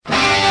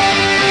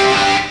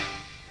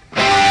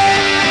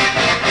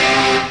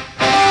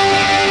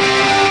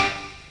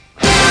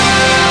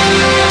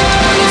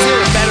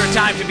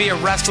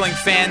wrestling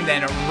fan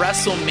than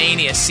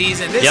WrestleMania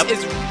season.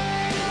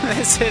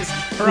 This is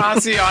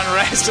Rossi on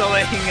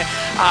Wrestling.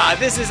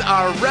 This is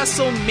our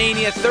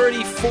WrestleMania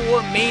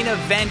 34 main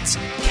event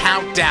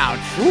countdown.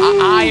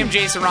 I am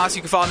Jason Rossi.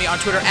 You can follow me on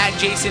Twitter at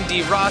Jason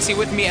D. Rossi.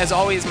 With me, as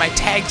always, my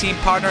tag team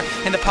partner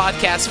in the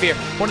podcast sphere,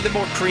 one of the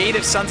more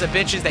creative sons of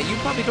bitches that you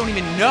probably don't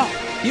even know.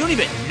 You don't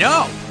even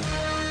know.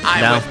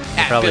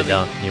 You probably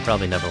don't. You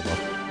probably never will.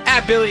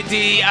 At Billy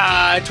D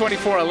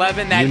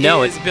 2411. That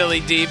is Billy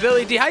D.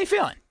 Billy D, how you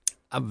feeling?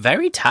 I'm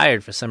very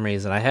tired for some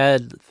reason. I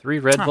had 3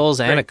 Red Bulls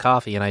and a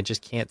coffee, and I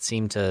just can't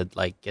seem to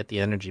get the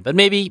energy. But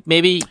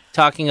maybe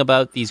talking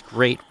about these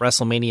great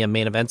WrestleMania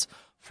main events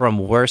from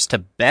worst to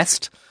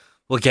best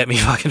will get me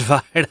fucking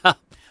fired up.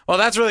 Well,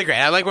 that's really great.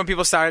 I like when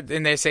people start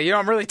and they say,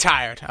 I'm really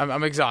tired.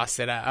 I'm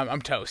exhausted.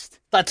 I'm toast.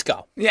 Let's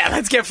go. Yeah,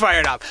 let's get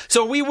fired up.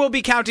 So we will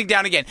be counting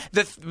down again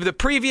the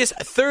previous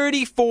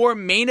 34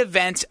 main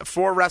events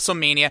for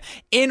WrestleMania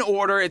in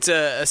order. It's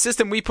a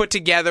system we put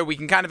together. We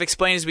can kind of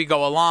explain as we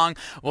go along.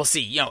 We'll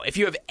see. If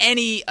you have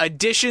any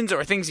additions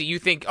or things that you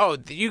think,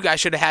 you guys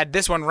should have had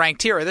this one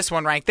ranked here or this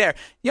one ranked there,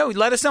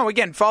 let us know.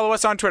 Again, follow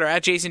us on Twitter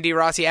at Jason D.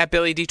 Rossi, at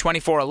Billy D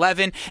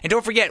 2411. And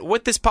don't forget,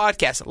 with this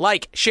podcast,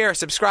 like, share,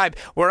 subscribe.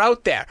 We're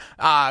out there.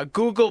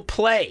 Google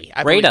Play.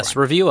 Rate us,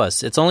 review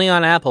us. It's only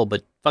on Apple,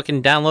 but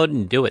fucking download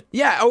and do it.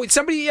 Yeah.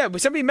 Somebody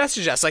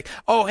messaged us like,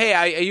 hey,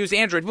 I use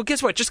Android. Well,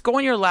 guess what? Just go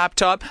on your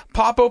laptop,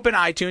 pop open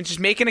iTunes, just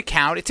make an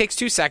account. It takes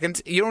 2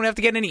 seconds. You don't have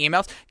to get any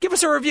emails. Give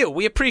us a review.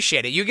 We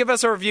appreciate it. You give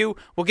us a review,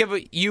 we'll give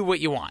you what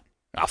you want.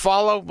 I'll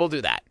follow. We'll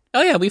do that.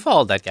 Oh, yeah. We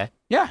followed that guy.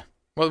 Yeah.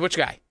 Well, which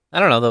guy? I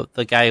don't know.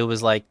 The guy who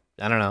was like,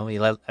 I don't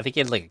know. I think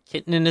he had like a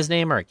kitten in his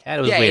name or a cat.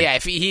 It was weird. Yeah.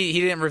 If he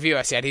didn't review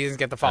us yet, he doesn't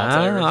get the follow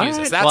until he reviews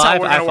us. That's how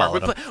we're going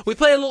to work. We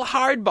play a little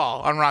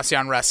hardball on Rossi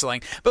on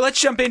Wrestling. But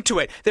let's jump into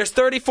it. There's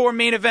 34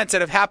 main events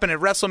that have happened at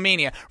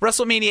WrestleMania.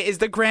 WrestleMania is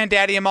the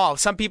granddaddy of all.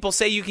 Some people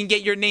say you can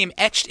get your name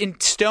etched in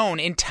stone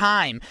in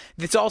time.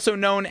 It's also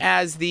known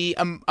as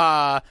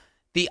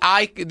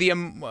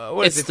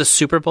what is it? The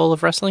Super Bowl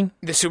of wrestling?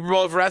 The Super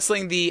Bowl of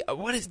wrestling.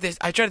 What is this?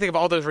 I try to think of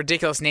all those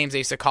ridiculous names they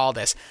used to call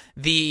this.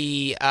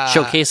 The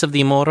Showcase of the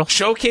Immortals.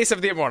 Showcase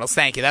of the Immortals.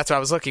 Thank you. That's what I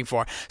was looking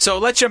for. So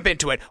let's jump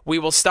into it. We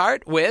will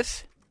start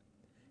with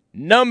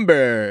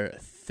number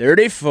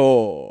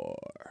 34.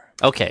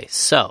 Okay,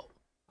 so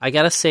I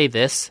gotta say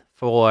this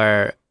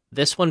for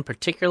this one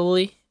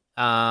particularly.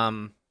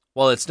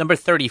 It's number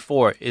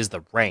 34 is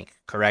the rank,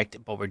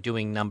 correct? But we're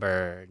doing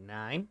number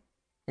 9.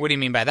 What do you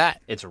mean by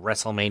that? It's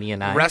WrestleMania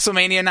 9.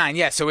 WrestleMania 9,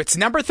 yeah. So it's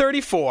number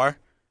 34,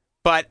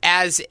 but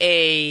as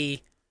a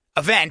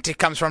event, it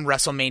comes from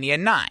WrestleMania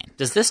 9.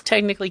 Does this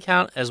technically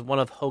count as one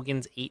of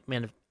Hogan's 8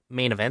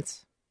 main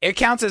events? It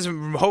counts as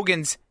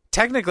Hogan's,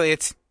 technically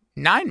it's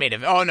 9 main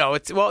events. Oh,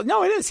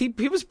 no, it is. He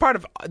was part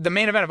of the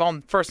main event of all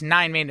the first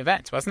 9 main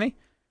events, wasn't he?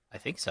 I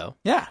think so.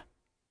 Yeah.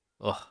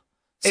 Ugh.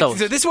 So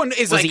this one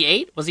is was he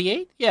 8? Was he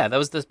 8? Yeah,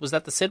 was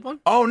that the Sid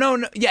one? Oh,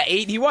 no. Yeah,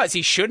 8 he was.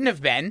 He shouldn't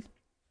have been.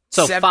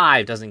 So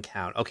 5 doesn't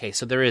count. Okay,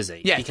 so there is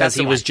 8. Yeah, because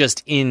he was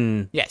just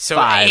in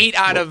 5. 8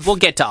 out of... We'll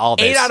get to all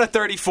this. 8 out of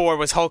 34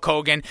 was Hulk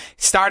Hogan.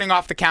 Starting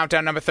off the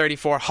countdown, number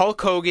 34,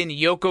 Hulk Hogan,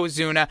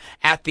 Yokozuna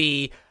at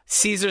the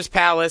Caesars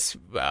Palace,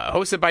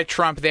 hosted by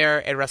Trump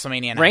there at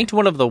WrestleMania 9. Ranked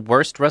one of the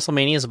worst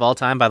WrestleManias of all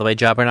time, by the way,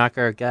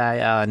 Jobberknocker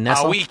guy,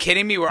 Nestle. Are we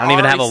kidding me? I don't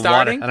even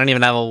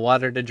have a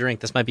water to drink.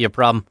 This might be a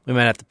problem. We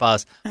might have to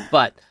pause.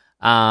 But,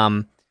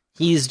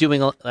 he's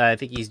doing, I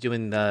think he's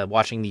doing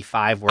watching the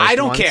 5 worst I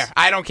don't ones. care.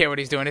 I don't care what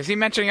he's doing. Is he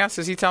mentioning us?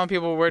 Is he telling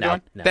people what we're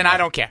doing? Then I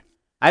don't care.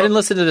 I didn't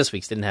listen to this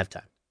week's. Didn't have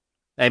time.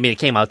 I mean, it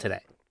came out today.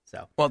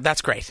 So. Well,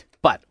 that's great.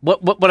 But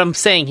what I'm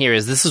saying here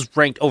is this is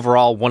ranked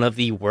overall one of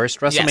the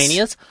worst WrestleManias.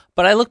 Yes.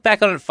 But I look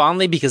back on it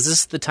fondly because this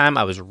is the time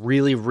I was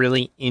really,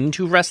 really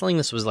into wrestling.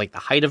 This was like the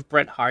height of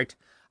Bret Hart.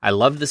 I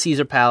loved the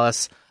Caesar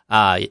Palace.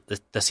 The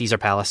Caesar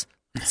Palace.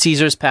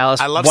 Caesar's Palace.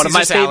 I love one Caesar of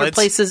my salads. Favorite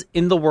places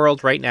in the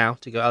world right now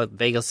to go.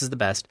 Vegas is the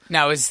best.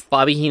 Now is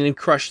Bobby Heenan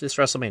crushed this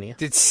WrestleMania?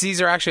 Did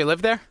Caesar actually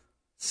live there?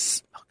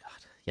 Oh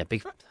God, yeah,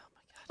 big. Oh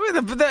my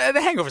God.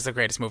 The Hangover is the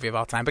greatest movie of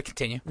all time. But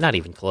continue. Not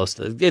even close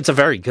to. It's a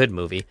very good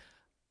movie.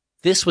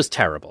 This was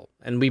terrible,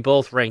 and we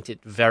both ranked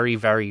it very,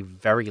 very,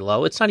 very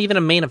low. It's not even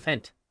a main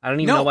event. I don't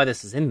even know why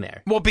this is in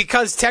there. Well,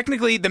 because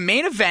technically the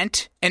main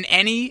event in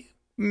any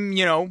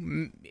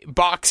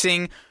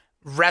boxing,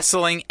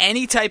 wrestling,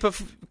 any type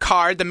of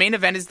card, the main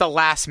event is the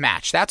last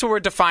match. That's what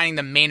we're defining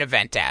the main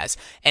event as.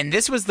 And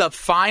this was the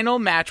final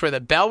match where the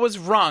bell was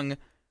rung.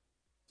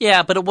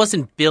 Yeah, but it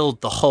wasn't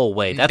billed the whole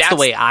way. That's the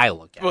way I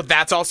look at it. Well,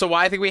 that's also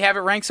why I think we have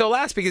it ranked so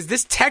last, because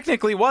this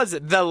technically was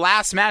the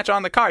last match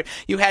on the card.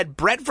 You had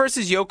Bret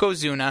versus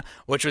Yokozuna,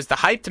 which was the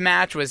hyped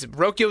match.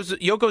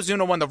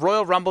 Yokozuna won the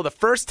Royal Rumble. The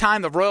first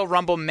time the Royal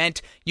Rumble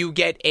meant you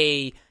get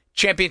a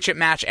championship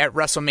match at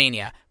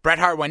WrestleMania. Bret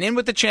Hart went in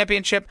with the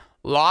championship,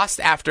 lost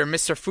after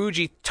Mr.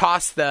 Fuji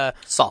tossed the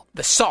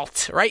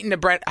salt right into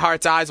Bret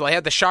Hart's eyes while he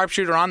had the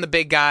sharpshooter on the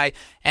big guy,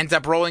 ends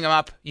up rolling him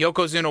up.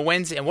 Yokozuna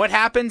wins, and what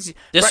happens?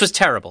 This was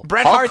terrible.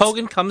 Hulk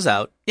Hogan comes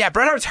out. Yeah,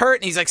 Bret Hart's hurt,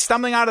 and he's like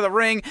stumbling out of the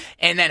ring,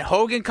 and then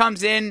Hogan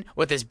comes in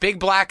with his big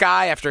black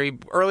eye after he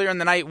earlier in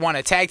the night won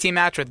a tag team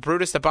match with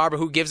Brutus the Barber,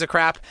 who gives a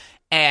crap,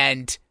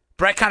 and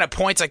Bret kind of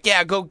points like,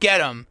 yeah, go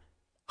get him.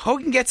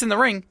 Hogan gets in the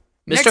ring.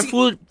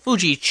 Mr.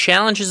 Fuji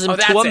challenges him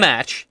to a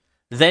match.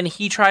 Then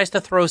he tries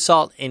to throw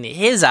salt in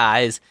his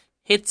eyes,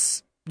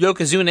 hits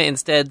Yokozuna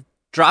instead,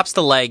 drops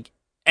the leg,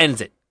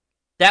 ends it.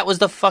 That was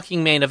the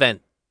fucking main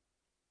event.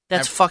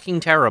 That's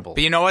fucking terrible.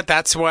 But you know what?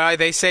 That's why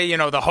they say,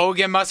 the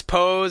Hogan must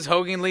pose.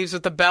 Hogan leaves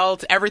with the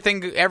belt.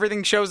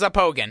 Everything shows up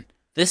Hogan.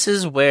 This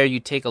is where you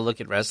take a look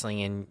at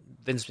wrestling, and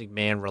Vince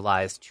McMahon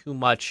relies too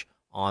much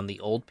on the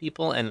old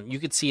people, and you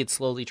could see it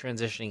slowly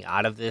transitioning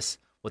out of this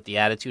with the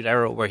Attitude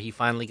Era, where he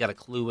finally got a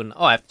clue and,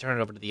 I have to turn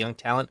it over to the young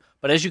talent.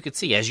 But as you could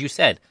see, as you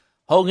said,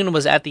 Hogan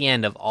was at the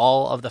end of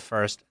all of the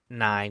first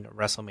 9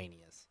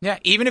 WrestleManias. Yeah,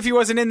 even if he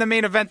wasn't in the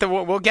main event,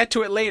 we'll get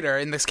to it later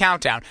in this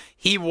countdown,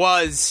 he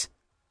was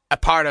a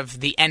part of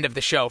the end of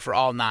the show for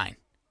all 9,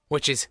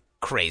 which is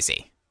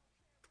crazy.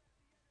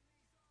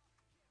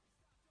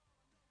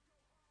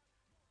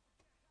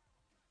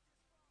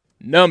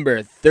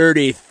 Number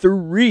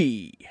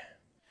 33.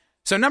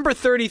 So number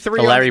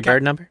 33. The Larry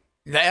Bird number?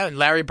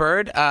 Larry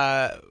Bird.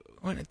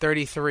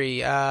 33.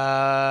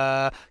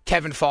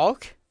 Kevin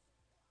Falk.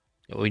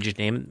 We just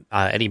named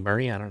Eddie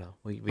Murray. I don't know.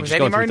 We was just Eddie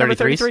going Murray through number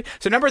 33s? 33?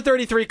 So number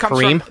 33 comes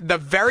Kareem? from the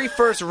very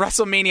first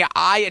WrestleMania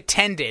I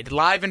attended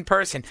live in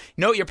person.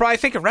 You're probably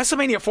thinking,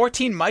 WrestleMania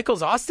 14,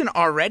 Michaels Austin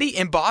already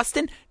in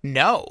Boston?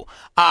 No.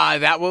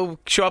 That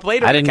will show up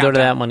later. I didn't go to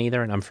that one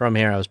either, and I'm from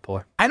here. I was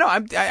poor. I know.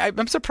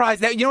 I'm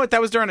surprised. You know what?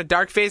 That was during a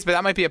dark phase, but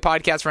that might be a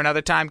podcast for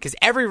another time, because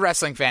every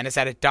wrestling fan has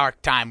had a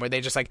dark time where they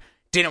just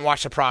didn't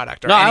watch the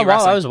product. Or I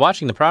was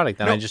watching the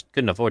product, and I just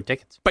couldn't afford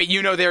tickets. But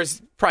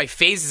there's probably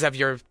phases of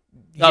your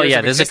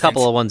there's a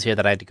couple of ones here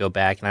that I had to go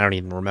back, and I don't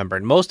even remember.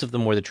 And most of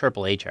them were the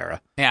Triple H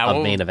era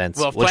of main events,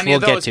 which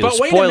we'll get to.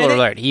 Spoiler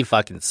alert, he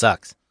fucking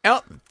sucks.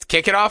 Well,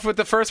 kick it off with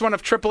the first one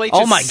of Triple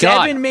H's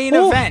 7 main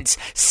events.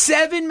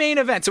 7 main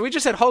events. So we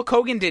just said Hulk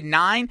Hogan did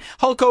 9.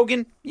 Hulk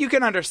Hogan, you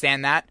can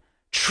understand that.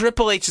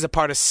 Triple H is a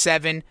part of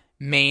 7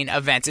 main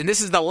events. And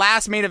this is the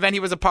last main event he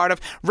was a part of.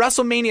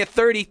 WrestleMania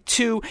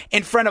 32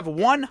 in front of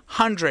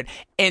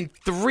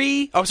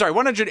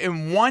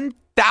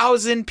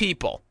 101,000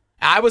 people.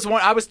 I was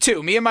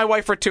 2. Me and my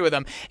wife were 2 of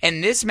them.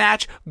 And this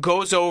match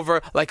goes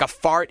over like a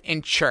fart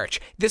in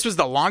church. This was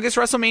the longest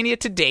WrestleMania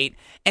to date.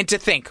 And to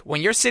think,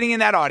 when you're sitting in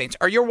that audience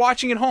or you're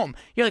watching at home,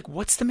 you're like,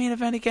 what's the main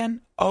event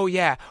again? Oh,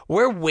 yeah.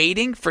 We're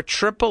waiting for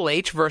Triple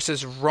H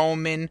versus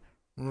Roman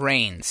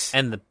Reigns.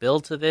 And the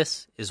build to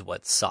this is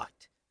what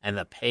sucked. And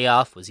the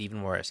payoff was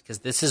even worse,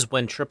 because this is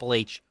when Triple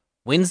H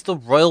wins the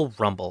Royal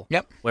Rumble,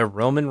 where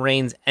Roman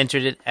Reigns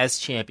entered it as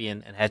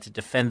champion and had to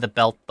defend the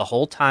belt the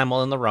whole time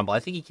while in the Rumble. I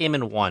think he came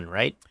in 1,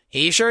 right?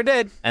 He sure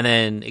did. And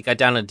then it got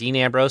down to Dean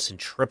Ambrose and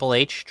Triple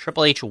H.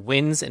 Triple H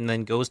wins and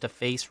then goes to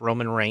face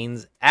Roman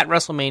Reigns at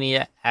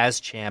WrestleMania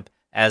as champ,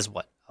 as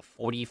a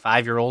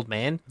 45-year-old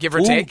man? Give or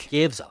take. Who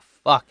gives a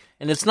fuck?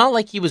 And it's not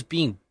like he was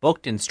being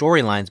booked in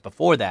storylines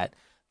before that.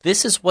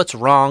 This is what's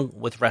wrong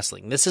with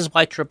wrestling. This is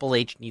why Triple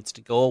H needs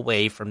to go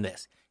away from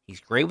this. He's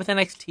great with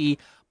NXT,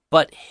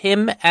 but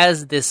him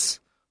as this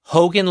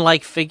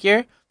Hogan-like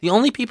figure, the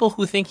only people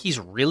who think he's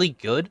really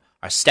good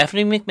are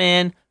Stephanie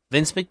McMahon,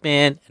 Vince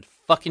McMahon, and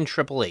fucking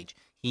Triple H.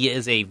 He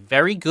is a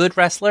very good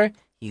wrestler.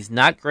 He's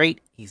not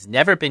great. He's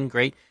never been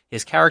great.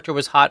 His character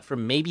was hot for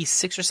maybe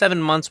 6 or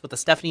 7 months with the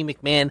Stephanie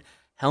McMahon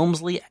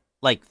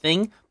Helmsley-like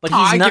thing, but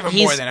he's not. Give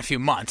him more than a few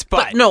months,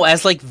 but no,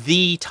 as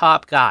the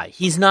top guy.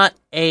 He's not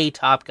a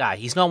top guy.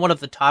 He's not one of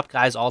the top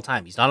guys all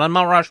time. He's not on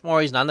Mount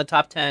Rushmore. He's not in the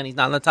top 10. He's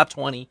not in the top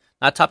 20.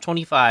 Not top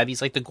 25.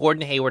 He's like the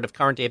Gordon Hayward of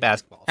current day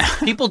basketball.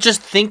 People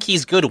just think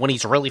he's good when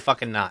he's really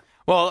fucking not.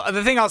 Well,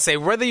 the thing I'll say,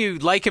 whether you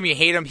like him, you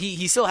hate him,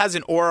 he still has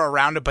an aura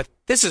around him, but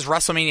this is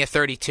WrestleMania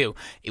 32.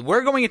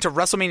 We're going into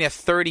WrestleMania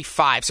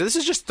 35, so this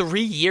is just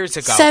 3 years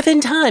ago.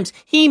 7 times.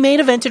 He main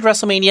evented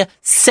WrestleMania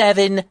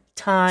 7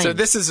 times. So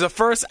this is the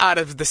first out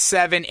of the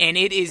 7, and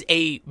it is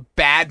a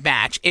bad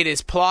match. It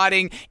is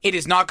plotting. It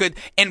is not good.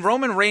 And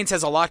Roman Reigns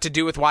has a lot to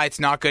do with why it's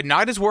not good.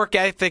 Not his work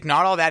ethic,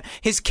 not all that.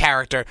 His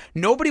character.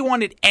 Nobody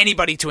wanted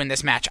anybody to win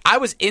this match. I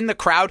was in the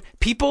crowd.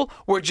 People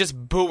were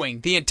just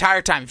booing the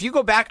entire time. If you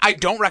go back, I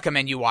don't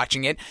recommend you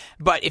watching it,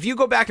 but if you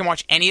go back and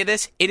watch any of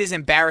this, it is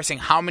embarrassing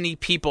how many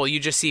people you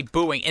just see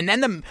booing. And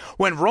then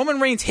when Roman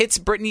Reigns hits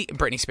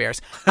Britney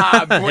Spears,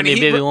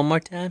 maybe one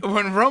more time.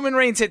 When Roman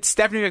Reigns hits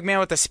Stephanie McMahon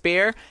with a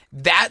spear,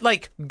 that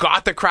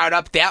got the crowd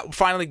up. That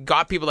finally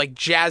got people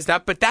jazzed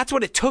up. But that's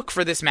what it took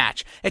for this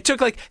match. It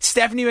took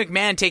Stephanie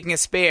McMahon taking a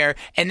spear,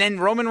 and then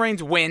Roman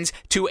Reigns wins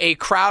to a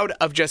crowd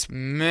of just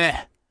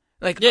meh.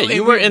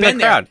 You were in the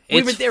crowd.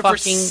 We were there for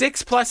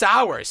 6+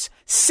 hours.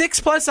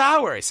 6+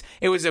 hours.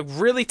 It was a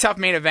really tough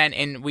main event,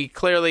 and we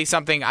clearly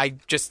something I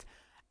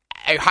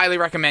highly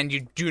recommend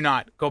you do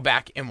not go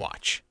back and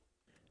watch.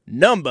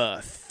 Number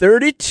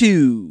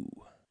 32.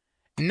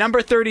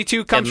 Number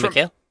 32 comes Kevin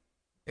from... McHale?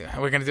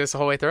 We're going to do this the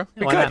whole way through?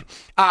 We Why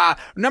could.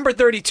 Number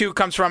 32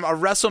 comes from a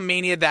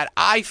WrestleMania that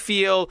I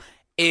feel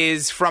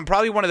is from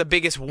probably one of the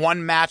biggest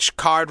one-match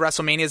card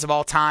WrestleManias of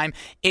all time.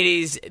 It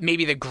is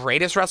maybe the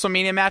greatest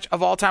WrestleMania match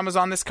of all time was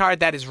on this card.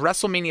 That is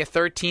WrestleMania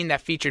 13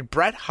 that featured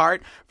Bret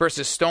Hart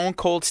versus Stone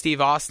Cold Steve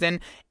Austin.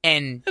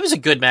 And It was a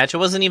good match. It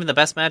wasn't even the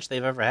best match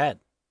they've ever had.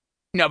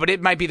 no, but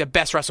it might be the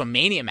best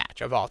WrestleMania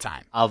match of all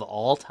time. Of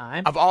all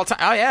time? Of all time.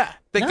 Oh, yeah.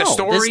 Like the No,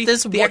 story,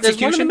 this the one of the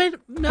execution.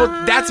 no.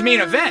 Well, that's main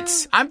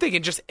events. I'm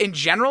thinking just in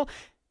general,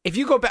 if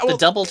you go back... The well,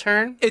 double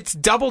turn? It's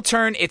double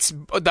turn. It's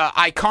the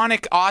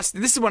iconic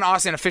Austin. This is when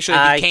Austin officially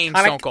became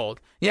Iconic. Stone Cold.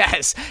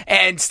 Yes.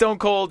 And Stone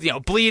Cold,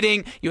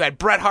 bleeding. You had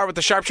Bret Hart with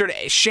the sharpshooter.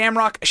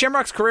 Shamrock.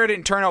 Shamrock's career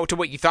didn't turn out to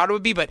what you thought it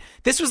would be, but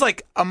this was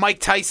like a Mike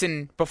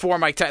Tyson before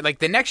Mike Tyson. Like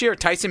the next year,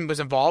 Tyson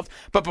was involved.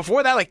 But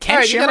before that, like Ken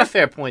All right, you got Shamrock. a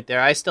fair point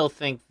there. I still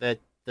think that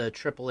the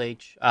Triple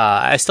H...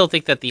 I still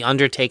think that the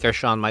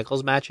Undertaker-Shawn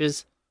Michaels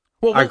matches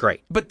are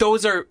great. But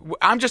those are...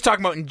 I'm just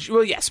talking about...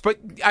 Well, yes, but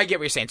I get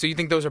what you're saying. So you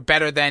think those are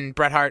better than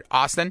Bret Hart,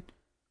 Austin?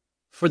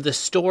 For the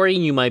story,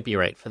 you might be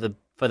right. For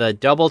the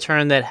double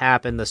turn that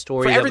happened, the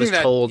story that was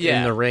told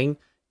in the ring,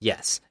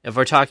 yes. If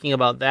we're talking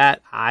about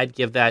that, I'd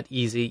give that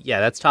easy.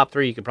 Yeah, that's top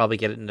 3. You could probably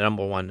get it into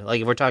number 1.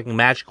 Like if we're talking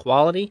match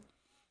quality,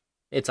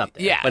 it's up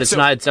there. Yeah, but it's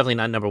not. It's definitely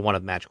not number 1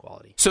 of match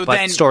quality. So but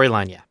then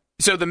storyline, yeah.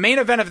 So the main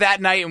event of that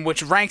night, and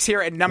which ranks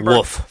here at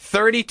number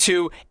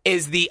 32,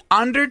 is The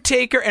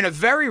Undertaker, and a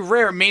very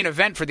rare main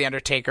event for The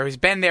Undertaker, who's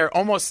been there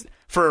almost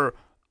for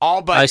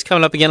all but he's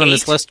coming up again on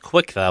this 8. list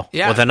quick, though,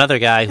 Yeah. with another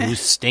guy who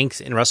stinks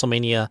in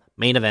WrestleMania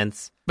main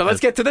events. But let's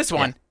get to this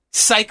one.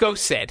 Psycho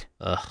Sid.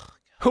 Ugh.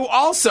 Who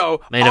also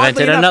Main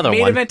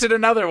evented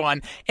another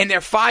one and they're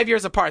 5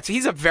 years apart. So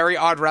he's a very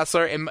odd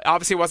wrestler, and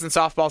obviously it wasn't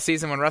softball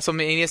season when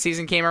WrestleMania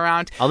season came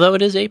around. Although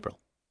it is April.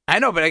 I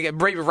know, but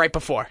right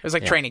before. It was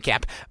like training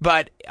camp,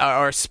 but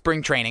or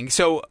spring training.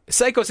 So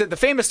Psycho Sid, the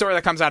famous story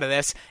that comes out of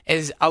this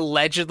is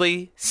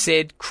allegedly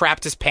Sid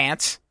crapped his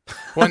pants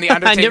when the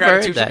Undertaker I never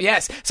heard that.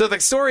 Yes. So the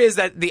story is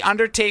that the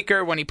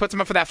Undertaker, when he puts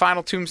him up for that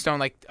final tombstone,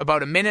 like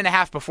about a minute and a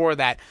half before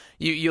that,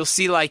 you'll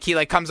see like he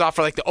like comes off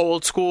for like the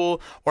old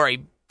school, or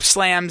he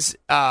slams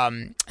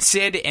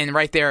Sid, and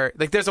right there,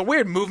 like there's a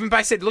weird movement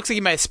by Sid. It looks like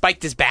he might have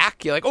spiked his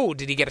back. You're like, oh,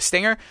 did he get a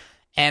stinger?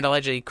 And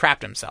allegedly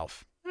crapped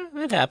himself.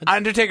 It happened.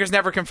 Undertaker's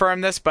never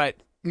confirmed this, but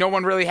no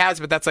one really has,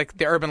 but that's like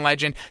the urban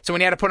legend. So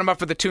when he had to put him up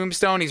for the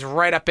tombstone, he's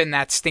right up in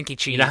that stinky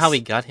cheese. You know how he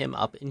got him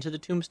up into the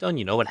tombstone?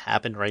 You know what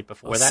happened right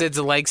before that? Sid's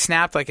leg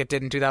snapped like it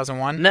did in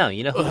 2001? No,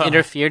 you know who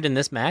interfered in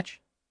this match?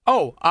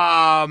 Oh,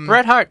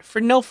 Bret Hart, for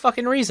no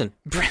fucking reason.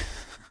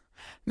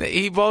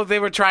 they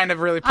were trying to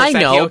really push I that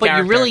know, heel but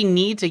character. you really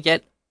need to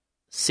get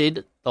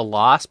Sid the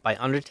loss by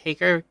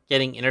Undertaker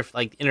getting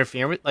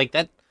interfering with like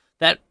that.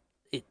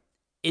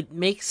 It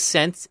makes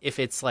sense if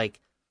it's like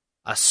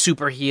a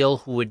super heel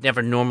who would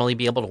never normally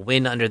be able to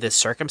win under this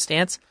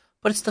circumstance,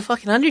 but it's the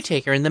fucking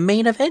Undertaker in the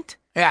main event.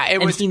 Yeah,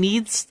 and he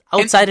needs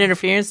outside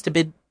interference to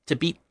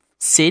beat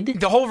Sid.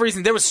 The whole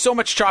reason, there was so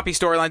much choppy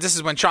storylines. This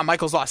is when Shawn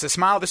Michaels lost his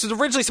smile. This was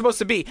originally supposed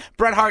to be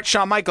Bret Hart,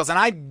 Shawn Michaels, and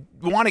I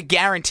want to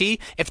guarantee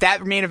if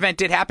that main event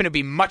did happen, it would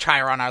be much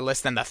higher on our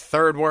list than the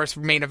third worst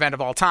main event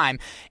of all time.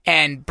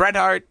 And Bret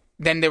Hart,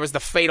 then there was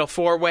the Fatal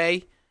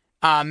 4-Way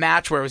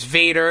match where it was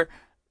Vader,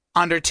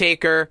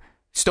 Undertaker,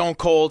 Stone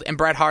Cold, and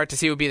Bret Hart to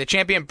see who would be the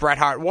champion. Bret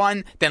Hart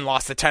won, then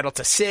lost the title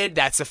to Sid.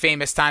 That's the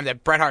famous time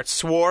that Bret Hart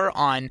swore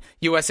on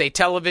USA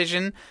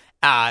television.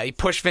 He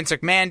pushed Vince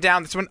McMahon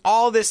down. That's when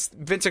all this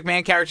Vince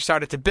McMahon character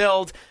started to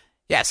build.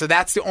 Yeah, so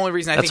that's the only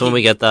reason I think that's when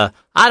we get the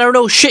I don't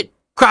know shit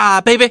cry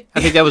baby. I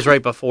think that was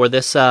right before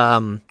this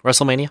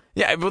WrestleMania.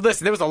 Yeah, well,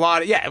 listen, there was a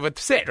lot of, with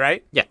Sid,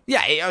 right? Yeah.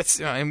 Yeah,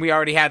 and we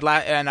already had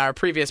in our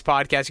previous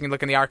podcast, you can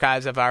look in the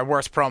archives of our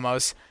worst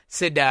promos,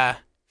 Sid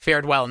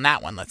fared well in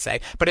that one, let's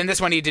say. But in this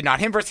one, he did not.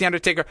 Him versus The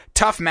Undertaker,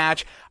 tough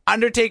match.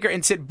 Undertaker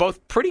and Sid,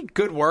 both pretty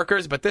good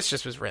workers, but this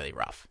just was really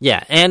rough.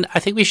 Yeah, and I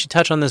think we should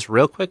touch on this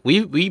real quick.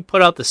 We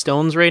put out the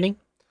Stones rating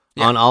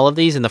on all of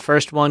these, and the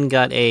first one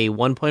got a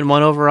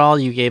 1.1 overall.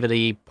 You gave it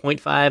a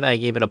 0.5. I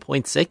gave it a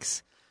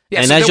 0.6. Yeah,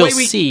 and so as you'll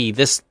see,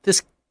 this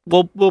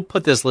we'll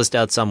put this list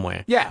out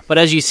somewhere. Yeah. But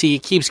as you see,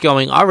 it keeps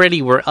going.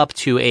 Already we're up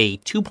to a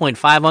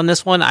 2.5 on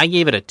this one. I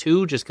gave it a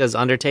 2 just because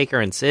Undertaker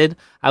and Sid.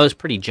 I was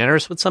pretty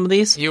generous with some of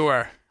these. You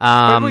were.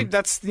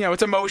 That's,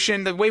 it's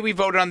emotion. The way we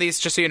voted on these,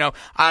 just so you know,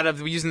 out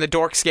of using the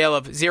dork scale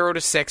of 0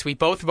 to 6, we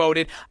both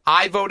voted.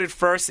 I voted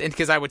first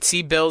because I would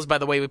see Bill's by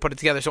the way we put it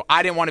together, so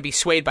I didn't want to be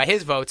swayed by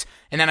his votes,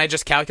 and then I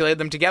just calculated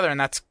them together, and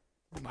that's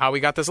how we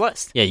got this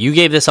list. Yeah, you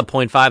gave this a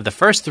 0.5. The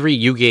first 3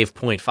 you gave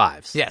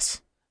 0.5s.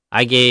 Yes.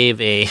 I gave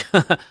a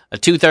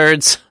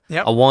 2/3,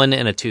 a 1,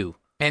 and a 2.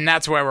 And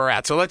that's where we're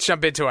at. So let's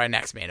jump into our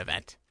next main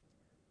event.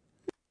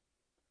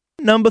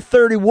 Number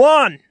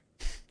 31.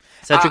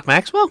 Cedric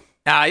Maxwell?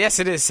 Yes,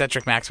 it is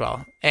Cedric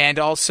Maxwell. And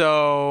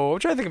also, I'm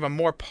trying to think of a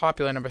more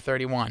popular number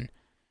 31.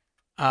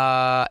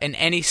 In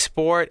any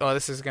sport. Oh,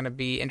 this is going to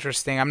be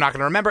interesting. I'm not going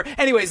to remember.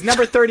 Anyways,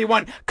 number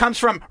 31 comes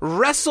from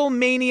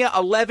WrestleMania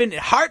 11 in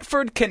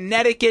Hartford,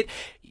 Connecticut.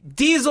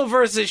 Diesel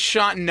versus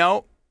Shawn.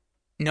 Nope.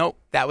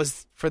 That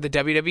was for the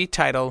WWE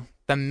title.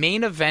 The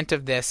main event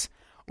of this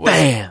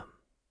was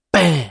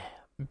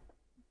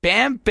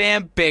Bam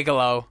Bam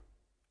Bigelow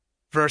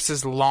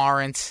versus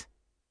Lawrence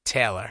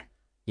Taylor.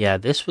 Yeah,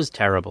 this was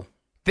terrible.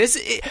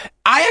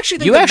 I actually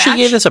think you actually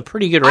gave this a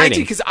pretty good rating. I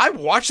did, because I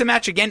watched the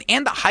match again,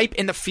 and the hype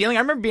and the feeling. I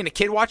remember being a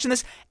kid watching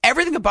this.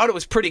 Everything about it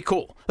was pretty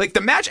cool. Like,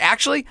 the match,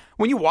 actually,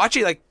 when you watch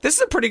it, like, this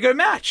is a pretty good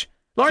match.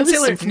 Lawrence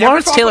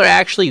Taylor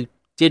actually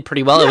did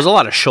pretty well. Yeah. It was a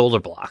lot of shoulder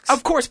blocks.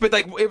 Of course, but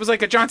like it was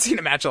like a John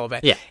Cena match a little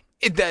bit. Yeah.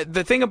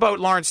 The thing about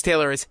Lawrence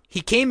Taylor is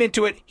he came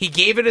into it, he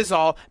gave it his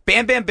all.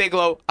 Bam Bam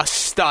Bigelow, a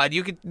stud.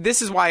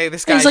 This is why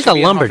this guy. It was like a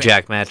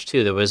lumberjack match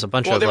too. There was a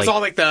bunch of there was all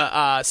like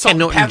the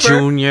Salt and Pepper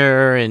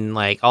Jr. and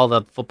like all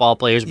the football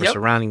players were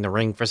surrounding the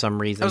ring for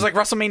some reason. It was like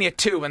WrestleMania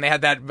 2 when they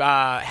had that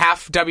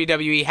half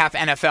WWE, half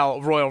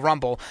NFL Royal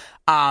Rumble.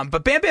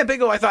 But Bam Bam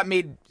Bigelow, I thought,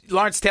 made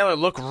Lawrence Taylor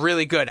look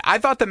really good. I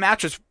thought the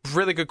match was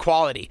really good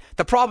quality.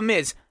 The problem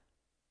is,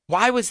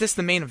 why was this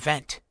the main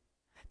event?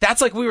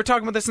 That's like we were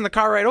talking about this in the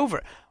car right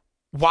over.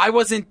 Why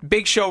wasn't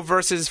Big Show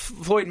versus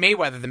Floyd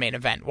Mayweather the main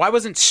event? Why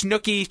wasn't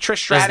Snooki, Trish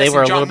Stratus, they were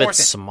and John a little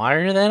Morrison? bit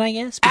smarter then, I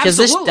guess? Because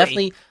Absolutely. This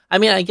definitely... I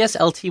mean, I guess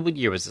LT, what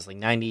year was this? Like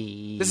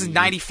 90... This is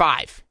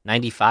 95.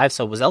 95,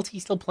 so was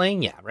LT still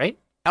playing? Yeah, right?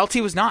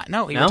 LT was not.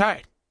 No, he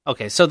retired.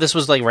 Okay, so this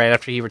was like right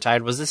after he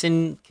retired. Was this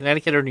in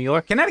Connecticut or New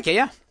York? Connecticut,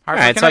 yeah. All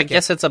right, so I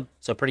guess it's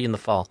pretty in the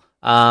fall.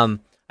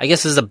 I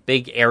guess this is a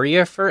big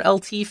area for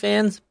LT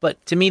fans,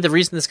 but to me, the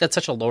reason this got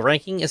such a low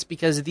ranking is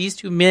because these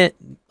two men,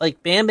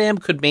 like Bam Bam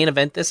could main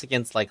event this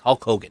against like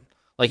Hulk Hogan.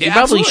 Like he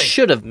probably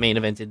should have main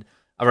evented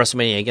a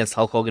WrestleMania against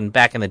Hulk Hogan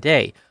back in the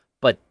day,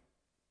 but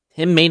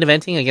him main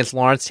eventing against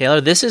Lawrence Taylor,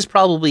 this is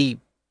probably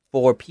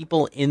for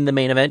people in the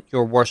main event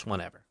your worst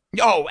one ever.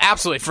 Oh,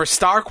 absolutely. For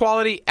star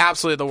quality,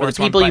 absolutely the worst one.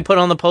 For the people you put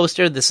on the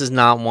poster, this is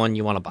not one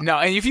you want to buy. No,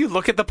 and if you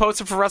look at the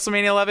poster for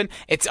WrestleMania 11,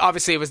 it's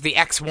obviously it was the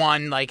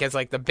X1 like as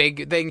like the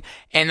big thing,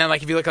 and then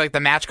like if you look at like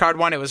the match card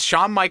one, it was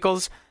Shawn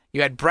Michaels,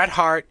 you had Bret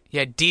Hart, you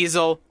had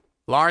Diesel,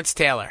 Lawrence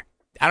Taylor.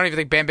 I don't even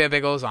think Bam Bam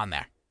Bigelow's on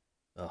there.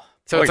 Oh,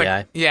 so poor it's like,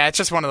 guy. Yeah, it's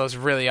just one of those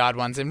really odd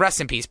ones. And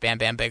rest in peace, Bam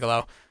Bam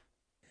Bigelow.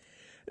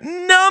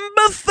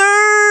 Number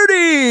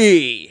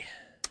 30.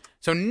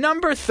 So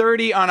number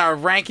 30 on our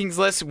rankings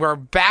list, we're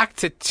back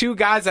to two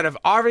guys that have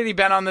already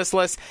been on this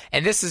list,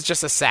 and this is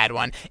just a sad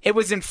one. It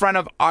was in front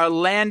of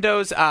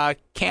Orlando's, I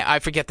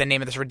forget the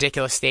name of this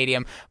ridiculous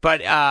stadium,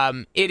 but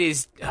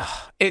it's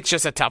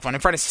just a tough one.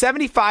 In front of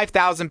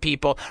 75,000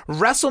 people,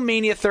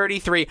 WrestleMania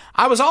 33.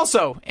 I was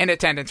also in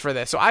attendance for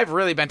this, so I've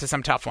really been to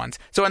some tough ones.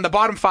 So in the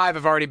bottom 5,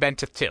 I've already been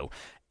to 2.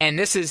 And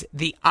this is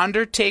The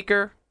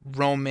Undertaker,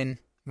 Roman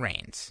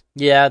Reigns.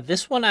 Yeah,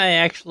 this one I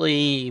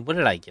actually... What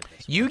did I give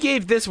this one? You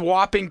gave this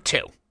whopping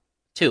 2.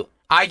 2.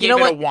 I gave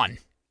it a 1.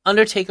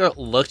 Undertaker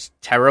looked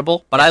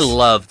terrible, but yes. I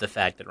love the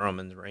fact that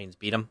Roman Reigns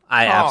beat him.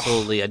 I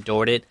absolutely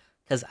adored it,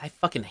 because I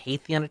fucking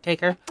hate The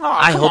Undertaker.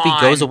 I hope he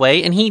goes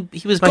away, and he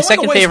was my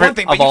second favorite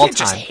of all time. You can't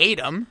just hate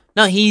him.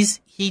 No,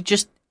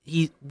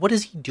 what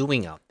is he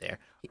doing out there?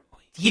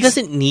 He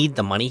doesn't need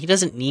the money. He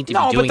doesn't need to be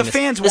doing this. No, but the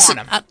fans want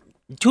him.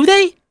 Do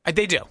they?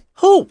 They do.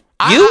 Who?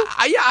 You?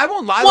 I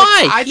won't lie.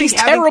 Why? I think he's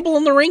terrible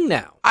in the ring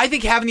now. I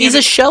think he's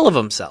a shell of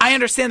himself. I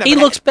understand that. He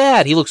looks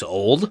bad. He looks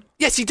old.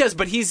 Yes, he does,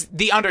 but he's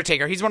The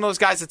Undertaker. He's one of those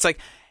guys that's like,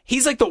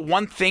 he's like the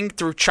one thing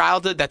through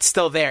childhood that's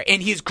still there,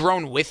 and he's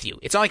grown with you.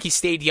 It's not like he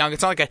stayed young.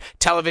 It's not like a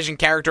television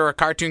character or a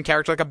cartoon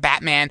character like a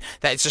Batman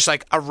that's just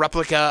like a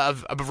replica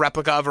of a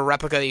replica of a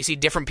replica that you see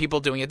different people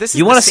doing it. This is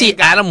you want to see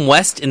guy. Adam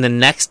West in the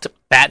next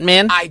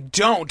Batman? I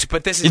don't,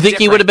 but this is You think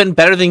he would have been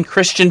better than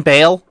Christian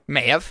Bale?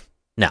 May have.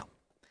 No.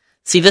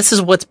 See, this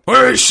is what's...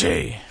 Where is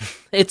she?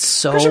 It's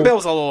so... Christian Bale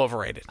was a little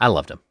overrated. I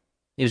loved him.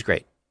 He was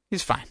great.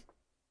 He's fine.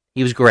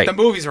 He was great. The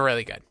movies were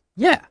really good.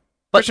 Yeah.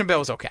 Christian Bale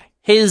was okay.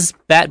 His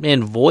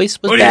Batman voice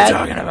was bad. What are you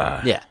talking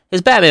about? Yeah.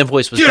 His Batman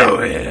voice was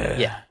bad.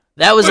 Yeah.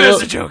 That was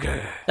Where's the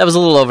Joker? That was a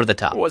little over the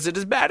top. Was it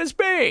as bad as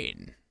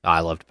Bane? Oh, I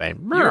loved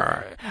Bane.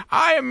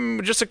 I am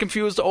just a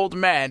confused old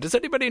man. Does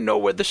anybody know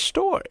where the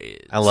store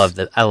is? I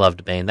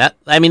loved Bane.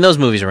 Those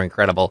movies are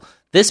incredible.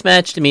 This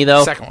match to me, though...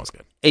 The second one was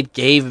good. It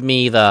gave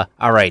me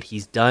all right,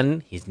 he's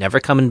done, he's never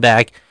coming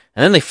back,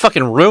 and then they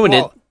fucking ruined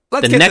it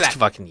the next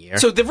fucking year.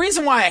 So the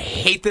reason why I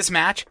hate this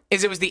match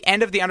is it was the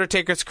end of The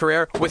Undertaker's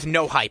career with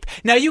no hype.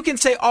 Now you can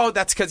say, oh,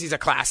 that's because he's a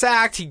class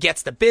act, he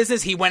gets the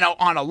business, he went out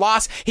on a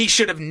loss, he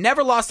should have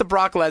never lost to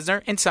Brock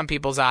Lesnar in some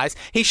people's eyes,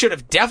 he should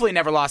have definitely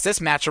never lost this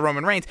match to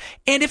Roman Reigns,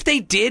 and if they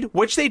did,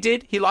 which they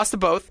did, he lost to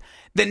both,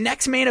 the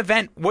next main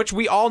event, which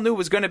we all knew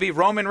was going to be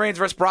Roman Reigns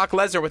versus Brock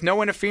Lesnar with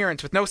no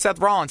interference, with no Seth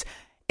Rollins,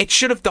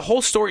 the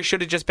whole story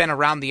should have just been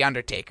around The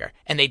Undertaker,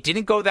 and they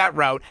didn't go that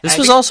route. This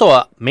was also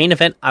a main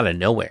event out of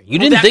nowhere. You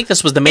didn't think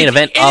this was the main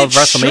event of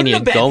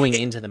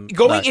WrestleMania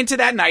going into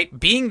that night,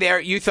 being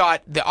there, you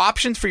thought the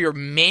options for your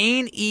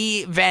main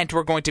event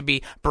were going to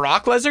be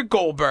Brock Lesnar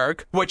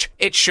Goldberg, which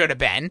it should have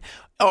been,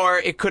 or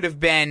it could have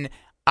been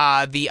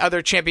The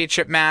other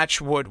championship match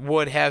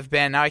would have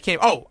been. Now I can't.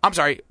 Oh, I'm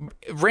sorry.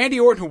 Randy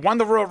Orton, who won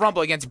the Royal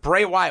Rumble against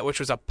Bray Wyatt, which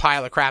was a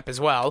pile of crap as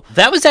well.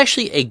 That was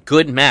actually a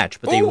good match,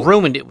 but they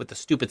ruined it with the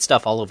stupid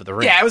stuff all over the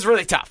ring. Yeah, it was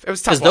really tough. It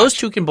was tough because those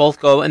two can both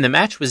go, and the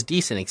match was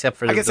decent except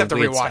for. I guess I have to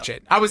rewatch stuff.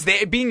 it. I was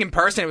there, being in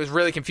person. It was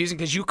really confusing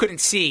because you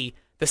couldn't see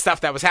the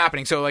stuff that was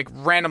happening. So like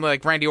randomly,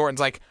 like Randy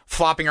Orton's like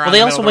flopping around. Well, they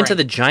the also went to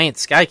the giant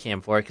sky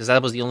cam for it because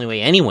that was the only way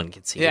anyone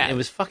could see it. It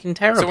was fucking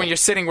terrible. So when you're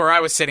sitting where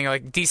I was sitting,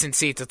 like decent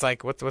seats, it's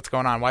like what's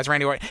going on? Why is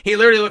Randy Orton? He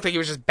literally looked like he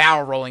was just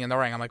barrel rolling in the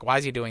ring. I'm like, why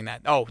is he doing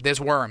that? Oh,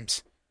 there's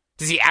worms.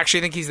 Does he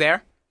actually think he's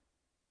there?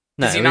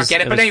 Does he not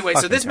get it? But anyway,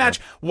 so this match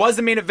was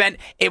the main event.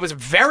 It was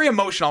very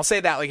emotional. I'll say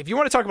that. Like, if you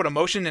want to talk about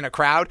emotion in a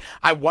crowd,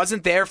 I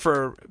wasn't there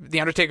for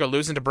The Undertaker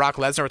losing to Brock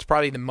Lesnar. It's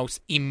probably the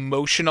most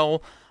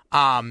emotional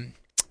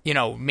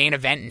main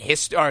event in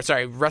history, or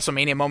sorry,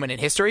 WrestleMania moment in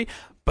history.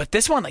 But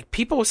this one, like,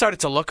 people started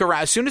to look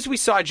around. As soon as we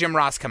saw Jim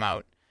Ross come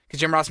out, because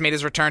Jim Ross made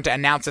his return to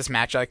announce this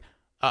match, like,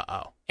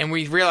 uh-oh. And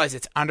we realized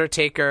it's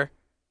Undertaker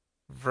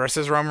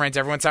versus Roman Reigns.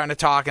 Everyone's starting to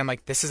talk, and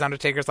like, this is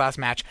Undertaker's last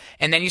match.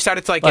 And then you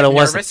started to, like, get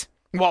nervous. Wasn't.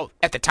 Well,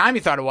 at the time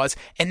you thought it was.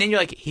 And then you're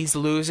like, he's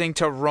losing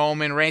to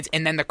Roman Reigns.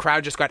 And then the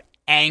crowd just got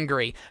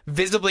angry,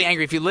 visibly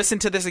angry. If you listen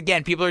to this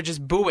again, people are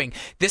just booing.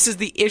 This is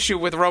the issue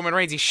with Roman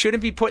Reigns. He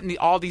shouldn't be put in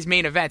all these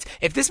main events.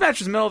 If this match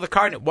was middle of the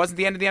card and it wasn't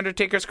the end of The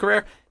Undertaker's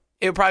career,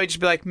 it would probably just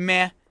be like,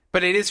 meh.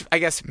 But it is, I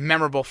guess,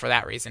 memorable for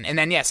that reason. And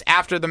then, yes,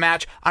 after the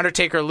match,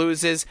 Undertaker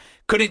loses.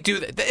 Couldn't do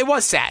that. It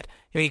was sad.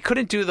 I mean, he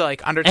couldn't do the,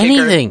 like, Undertaker.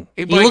 Anything.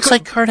 He looks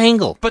like Kurt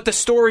Angle. But the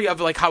story of,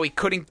 like, how he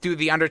couldn't do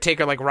the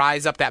Undertaker, like,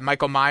 rise up, that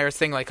Michael Myers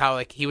thing, like, how,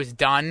 like, he was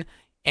done.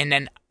 And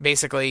then,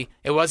 basically,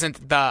 it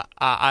wasn't the,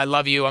 I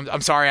love you,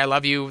 I'm sorry, I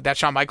love you, that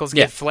Shawn Michaels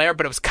gave Flair,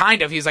 but it was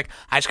kind of, he was like,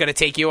 I just got to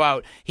take you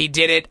out. He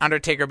did it.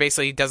 Undertaker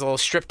basically does a little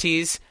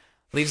striptease,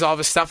 leaves all of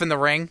his stuff in the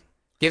ring,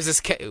 gives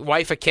his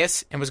wife a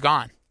kiss, and was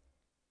gone.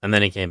 And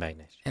then he came back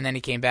next year. And then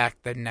he came back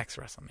the next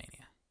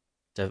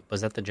WrestleMania.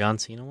 Was that the John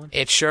Cena one?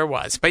 It sure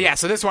was. But yeah,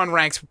 so this one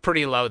ranks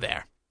pretty low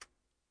there.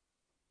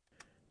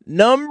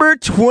 Number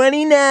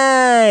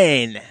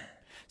 29.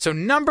 So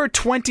number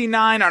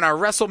 29 on our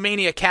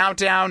WrestleMania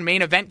countdown,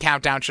 main event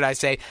countdown, should I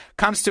say,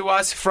 comes to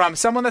us from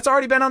someone that's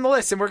already been on the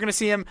list, and we're going to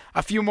see him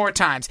a few more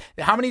times.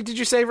 How many did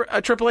you say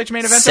a Triple H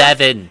main event?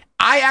 7.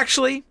 I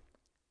actually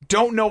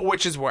don't know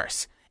which is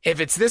worse. If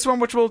it's this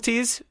one, which we'll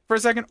tease for a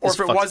second, or if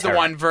it was the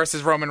one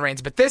versus Roman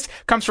Reigns. But this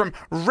comes from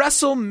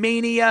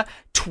WrestleMania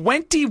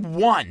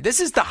 21. This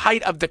is the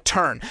height of the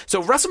turn.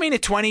 So WrestleMania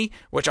 20,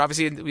 which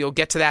obviously we'll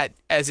get to that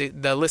as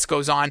the list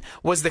goes on,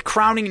 was the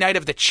crowning night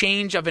of the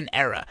change of an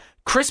era.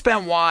 Chris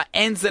Benoit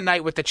ends the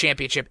night with the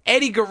championship.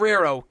 Eddie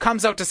Guerrero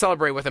comes out to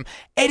celebrate with him.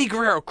 Eddie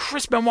Guerrero,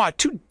 Chris Benoit,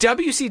 two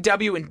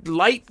WCW and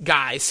light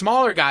guys,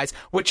 smaller guys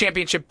with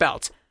championship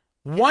belts.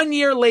 1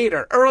 year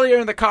later, earlier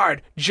in the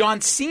card, John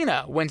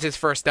Cena wins his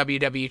first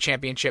WWE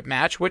Championship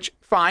match, which,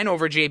 fine,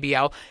 over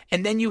JBL.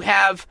 And then you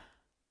have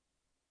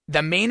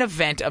the main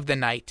event of the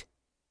night,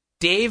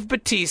 Dave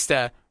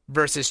Bautista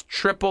versus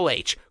Triple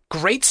H.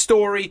 Great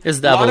story. This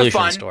is the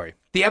Evolution story.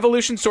 The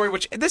Evolution story,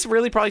 which this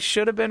really probably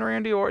should have been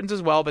Randy Orton's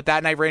as well, but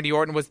that night Randy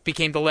Orton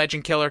became the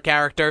legend killer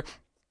character.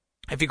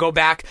 If you go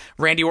back,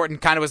 Randy Orton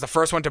kind of was the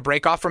first one to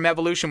break off from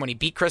Evolution when he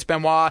beat Chris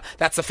Benoit.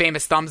 That's the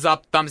famous thumbs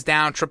up, thumbs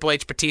down, Triple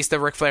H, Batista,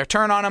 Ric Flair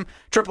turn on him.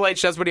 Triple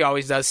H does what he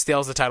always does,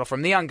 steals the title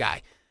from the young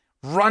guy.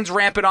 Runs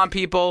rampant on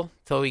people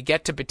till we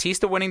get to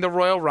Batista winning the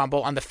Royal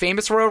Rumble on the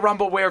famous Royal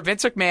Rumble where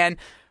Vince McMahon...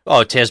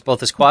 Oh, tears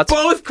both his quads?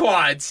 Both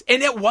quads!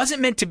 And it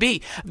wasn't meant to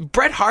be.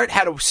 Bret Hart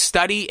had to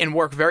study and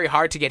work very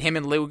hard to get him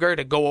and Luger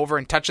to go over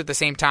and touch at the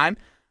same time.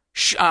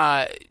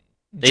 They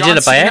did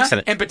it by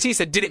accident. And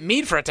Batista didn't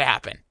mean for it to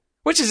happen.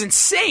 Which is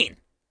insane.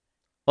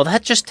 Well,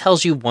 that just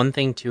tells you one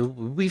thing, too.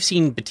 We've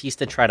seen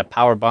Batista try to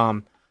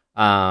powerbomb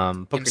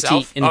Booker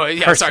himself?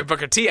 T.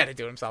 Booker T had to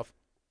do it himself.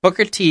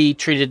 Booker T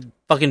treated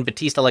fucking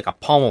Batista like a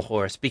pommel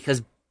horse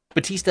because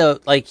Batista,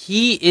 like,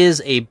 he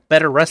is a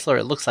better wrestler,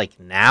 it looks like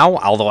now,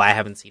 although I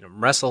haven't seen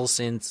him wrestle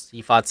since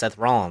he fought Seth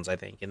Rollins, I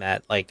think, in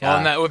that, like...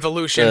 in that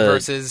Evolution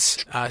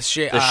versus the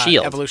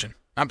Shield. Evolution.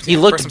 He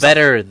looked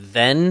better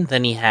then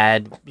than he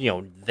had,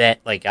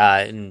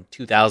 in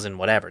 2000,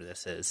 whatever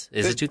this is.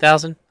 Is it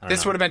 2000?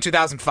 This would have been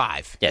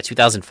 2005. Yeah,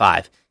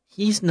 2005.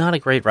 He's not a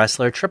great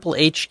wrestler. Triple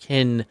H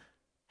can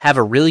have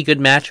a really good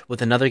match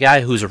with another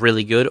guy who's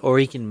really good, or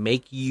he can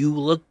make you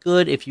look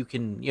good if you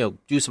can,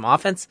 do some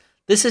offense.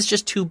 This is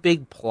just two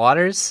big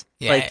plotters.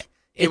 Yeah,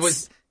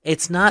 it's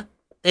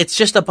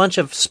just a bunch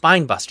of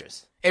spine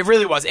busters. It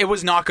really was. It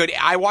was not good.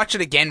 I watched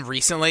it again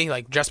recently,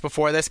 like just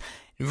before this.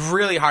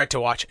 Really hard to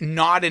watch.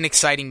 Not an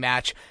exciting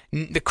match.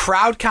 The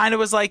crowd kind of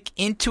was like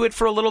into it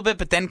for a little bit,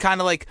 but then kind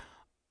of like,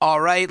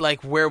 all right,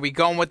 like where are we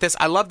going with this?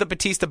 I love the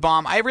Batista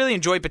bomb. I really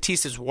enjoy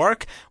Batista's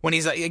work when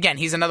he's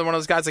another one of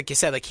those guys, like you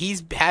said, like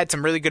he's had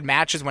some really good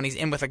matches when he's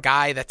in with a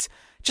guy that's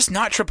just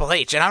not Triple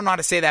H. And I don't know how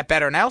to say that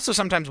better. And I also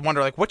sometimes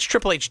wonder, like, what's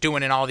Triple H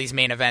doing in all these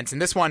main events?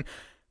 And this one,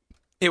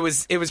 it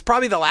was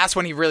probably the last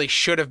one he really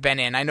should have been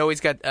in. I know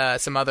he's got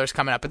some others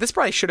coming up, but this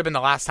probably should have been the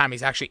last time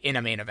he's actually in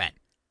a main event.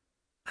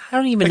 I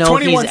don't even Like, know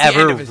if he's 21's the end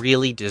ever of his-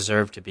 really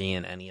deserved to be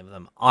in any of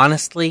them.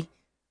 Honestly,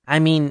 I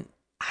mean,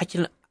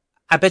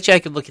 I bet you I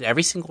could look at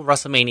every single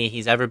WrestleMania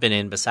he's ever been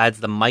in besides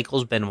the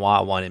Michaels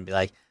Benoit one and be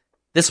like,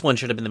 this one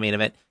should have been the main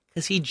event,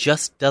 because he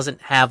just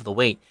doesn't have the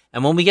weight.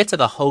 And when we get to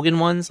the Hogan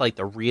ones, like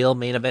the real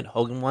main event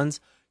Hogan ones,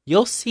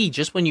 you'll see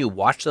just when you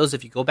watch those,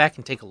 if you go back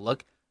and take a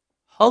look,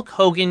 Hulk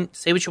Hogan,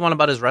 say what you want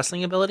about his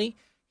wrestling ability,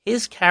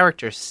 his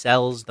character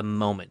sells the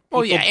moment.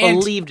 People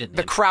believed in him.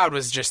 The crowd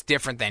was just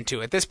different then,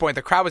 too. At this point,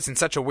 the crowd was in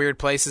such a weird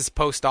places,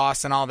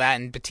 post-Austin and all that,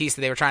 and Batista,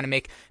 they were trying to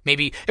make,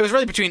 maybe, it was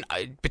really between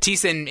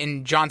Batista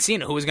and John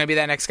Cena, who was going to be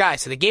that next guy.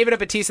 So they gave it to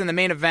Batista in the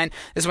main event.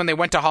 This is when they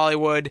went to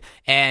Hollywood,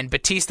 and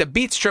Batista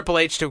beats Triple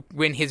H to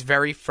win his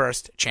very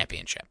first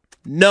championship.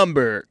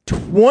 Number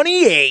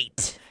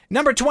 28.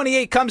 Number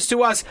 28 comes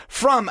to us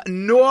from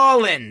New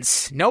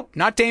Orleans. Nope,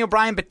 not Daniel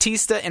Bryan,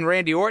 Batista, and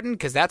Randy Orton,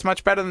 because that's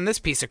much better than this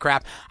piece of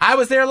crap. I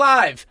was there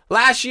live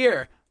last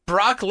year.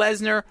 Brock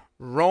Lesnar,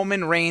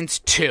 Roman Reigns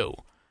 2.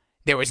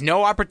 There was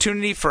no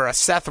opportunity for a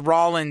Seth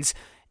Rollins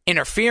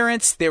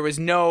interference. There was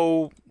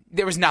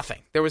nothing.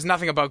 There was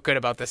nothing good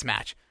about this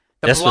match.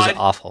 This was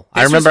awful.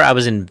 I remember I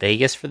was in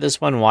Vegas for this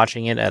one,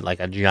 watching it at like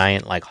a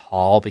giant like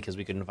hall because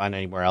we couldn't find it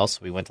anywhere else.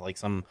 We went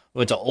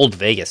to Old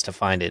Vegas to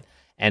find it,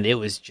 and it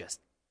was just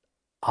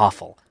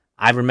awful.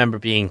 I remember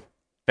being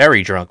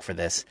very drunk for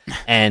this,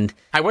 and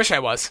I wish I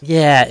was.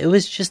 Yeah, it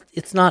was just,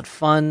 it's not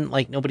fun.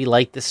 Like, nobody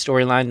liked this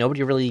storyline.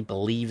 Nobody really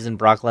believes in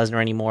Brock Lesnar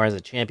anymore as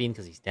a champion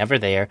because he's never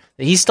there.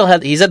 He's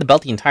had the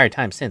belt the entire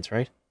time since,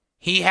 right?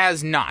 He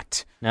has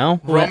not. No?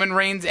 Roman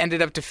Reigns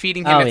ended up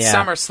defeating him at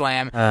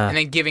SummerSlam and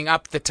then giving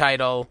up the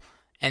title,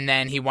 and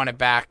then he won it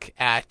back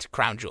at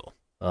Crown Jewel.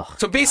 Ugh.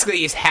 So basically,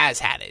 he has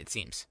had it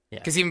seems. Yeah.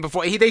 Because even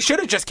before, they should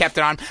have just kept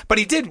it on, but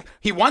he did.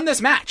 He won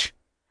this match.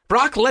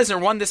 Brock Lesnar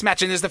won this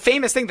match, and there's the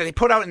famous thing that they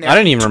put out in there. I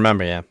didn't even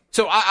remember, yeah.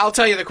 So I'll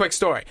tell you the quick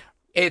story.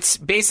 It's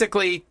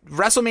basically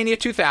WrestleMania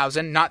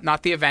 2000,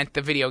 not the event,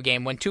 the video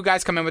game, when two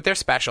guys come in with their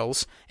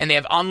specials, and they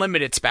have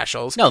unlimited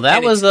specials. No,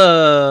 that was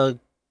the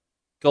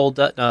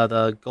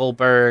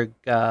Goldberg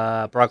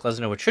Brock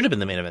Lesnar, which should have been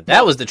the main event.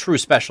 That was the true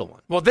special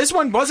one. Well, this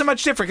one wasn't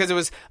much different because it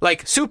was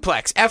like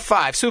suplex,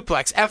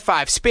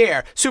 F5,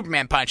 spear,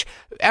 Superman punch,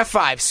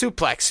 F5,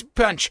 suplex,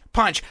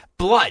 punch,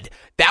 blood.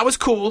 That was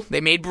cool.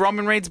 They made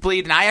Roman Reigns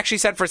bleed, and I actually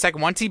said for a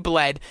second, once he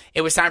bled,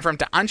 it was time for him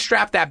to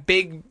unstrap that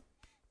big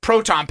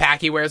proton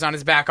pack he wears on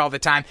his back all the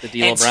time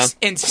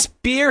and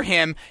spear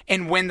him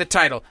and win the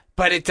title.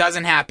 But it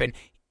doesn't happen.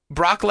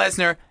 Brock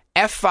Lesnar,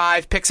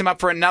 F5, picks him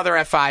up for another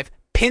F5,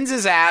 pins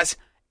his ass,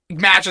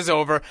 match is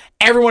over.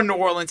 Everyone in New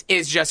Orleans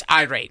is just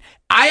irate.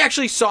 I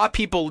actually saw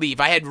people leave.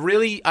 I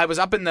was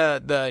up in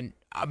the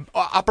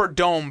upper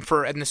dome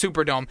in the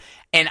Superdome,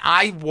 and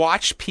I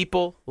watched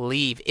people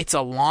leave. It's a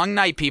long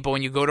night, people,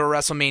 when you go to a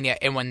WrestleMania,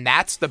 and when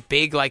that's the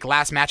big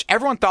last match,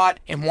 everyone thought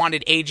and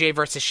wanted AJ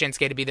versus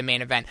Shinsuke to be the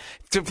main event.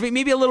 So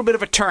maybe a little bit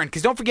of a turn,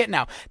 because don't forget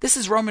now, this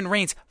is Roman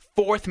Reigns'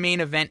 fourth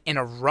main event in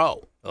a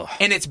row. Ugh.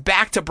 And it's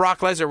back to Brock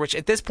Lesnar, which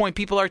at this point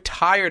people are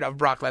tired of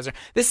Brock Lesnar.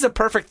 This is a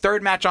perfect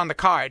third match on the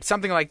card,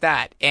 something like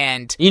that.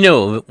 And you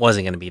know it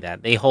wasn't going to be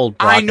that. They hold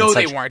Brock I know in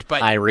such they weren't,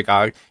 but high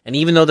regard. And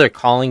even though they're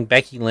calling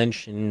Becky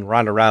Lynch and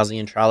Ronda Rousey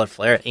and Charlotte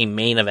Flair a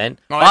main event,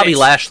 Bobby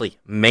Lashley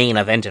main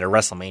event at a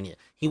WrestleMania.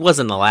 He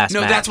wasn't the last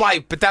match.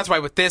 That's why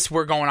with this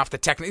we're going off the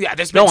technical. Yeah,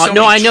 there's been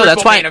I know.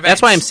 That's why I'm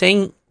events.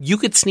 saying you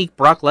could sneak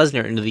Brock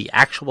Lesnar into the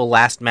actual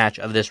last match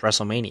of this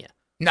WrestleMania.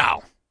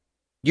 No.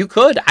 You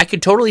could. I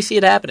could totally see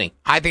it happening.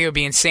 I think it would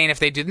be insane if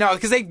they did. No,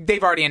 because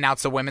they've already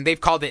announced the women.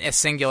 They've called it a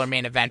singular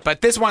main event.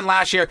 But this one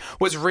last year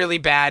was really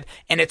bad,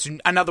 and it's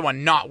another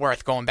one not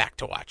worth going back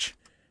to watch.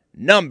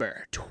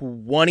 Number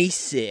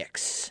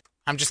 26.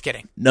 I'm just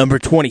kidding. Number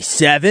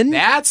 27?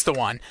 That's the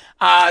one.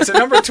 So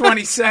number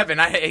 27,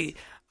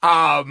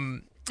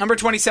 number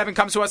 27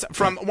 comes to us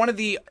from one of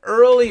the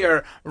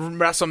earlier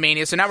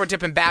WrestleManias. So now we're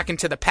dipping back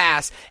into the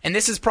past, and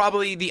this is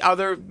probably the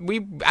other.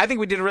 I think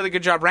we did a really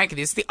good job ranking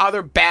these. It's the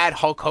other bad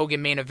Hulk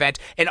Hogan main event,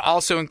 and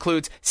also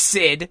includes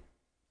Sid,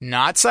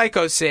 not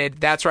Psycho Sid.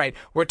 That's right.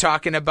 We're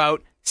talking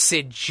about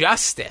Sid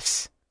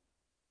Justice.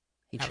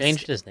 He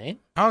changed his name?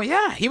 Oh,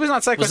 yeah. He was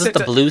not Psycho Sid. Was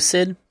this the Blue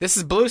Sid? This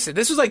is Blue Sid.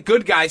 This was like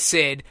good guy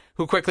Sid,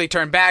 who quickly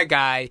turned bad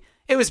guy.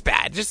 It was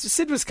bad. Just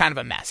Sid was kind of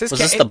a mess. Was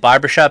this the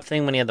barbershop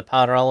thing when he had the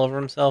powder all over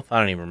himself? I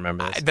don't even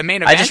remember this. The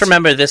main event? I just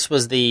remember this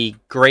was the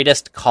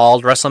greatest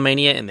called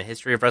WrestleMania in the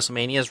history of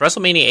WrestleManias.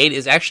 WrestleMania 8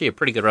 is actually a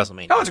pretty good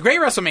WrestleMania. Oh, it's a great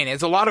WrestleMania.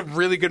 There's a lot of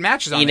really good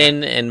matches on there.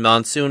 Heenan and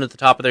Monsoon at the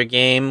top of their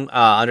game.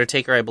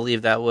 Undertaker, I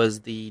believe that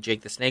was the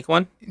Jake the Snake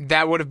one.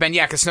 That would have been,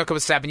 yeah, because Snuka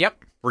was 7, yep.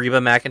 Reba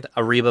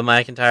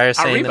McEntire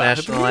saying the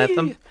national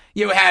anthem.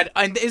 You had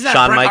is that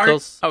Shawn Bret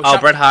Michaels? Hart?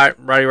 Bret Hart,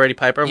 Roddy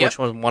Piper, which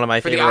was one of my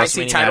favorite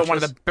WrestleMania IC title, matches. one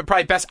of the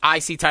probably best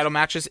IC title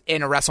matches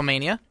in a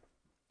WrestleMania.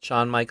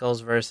 Shawn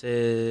Michaels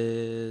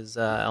versus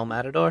El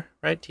Matador,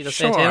 right? Tito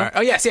Sure. Santana.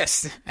 Oh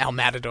yes, El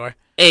Matador.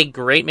 A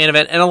great main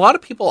event, and a lot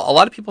of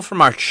people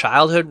from our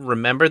childhood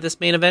remember this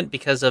main event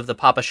because of the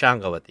Papa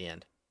Shango at the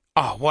end.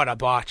 Oh, what a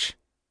botch!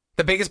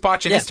 The biggest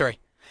botch in history.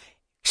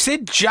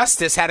 Sid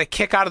Justice had a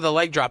kick out of the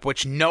leg drop,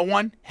 which no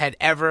one had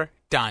ever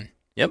done.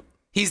 Yep.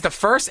 He's the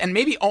first, and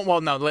maybe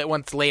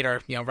once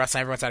later,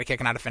 wrestling everyone started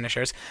kicking out of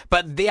finishers.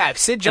 But yeah,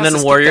 Sid Justice. And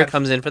then Warrior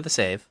comes in for the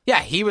save. Yeah,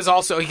 he was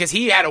also, because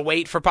he had to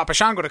wait for Papa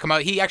Shango to come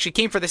out. He actually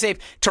came for the save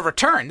to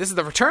return. This is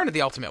the return of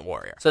the Ultimate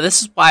Warrior. So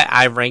this is why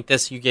I ranked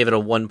this. You gave it a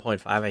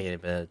 1.5. I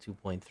gave it a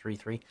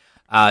 2.33.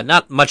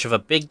 Not much of a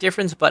big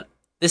difference, but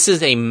this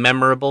is a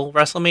memorable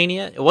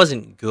WrestleMania. It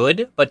wasn't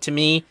good, but to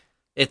me,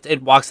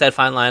 it walks that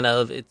fine line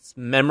of it's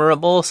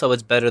memorable, so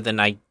it's better than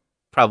I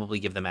probably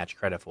give the match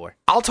credit for.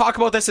 I'll talk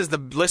about this as the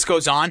list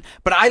goes on,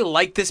 but I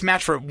like this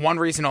match for one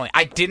reason only.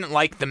 I didn't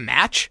like the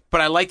match, but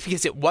I liked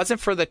because it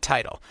wasn't for the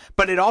title.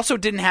 But it also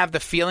didn't have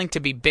the feeling to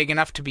be big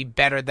enough to be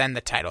better than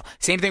the title.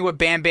 Same thing with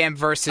Bam Bam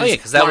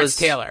versus that Lawrence was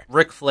Taylor.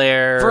 Ric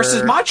Flair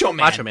versus Macho Man.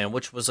 Macho Man,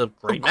 which was a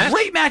great match.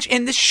 Great match,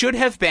 and this should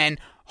have been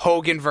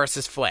Hogan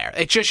versus Flair.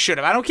 It just should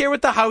have. I don't care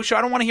with the house show.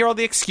 I don't want to hear all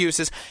the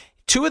excuses.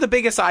 Two of the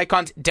biggest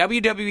icons,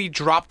 WWE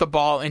dropped the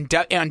ball on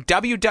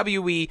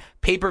WWE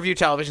pay-per-view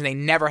television. They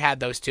never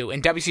had those two,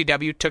 and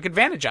WCW took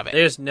advantage of it.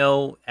 There's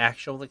no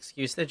actual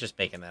excuse. They're just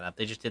making that up.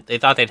 They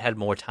thought they'd had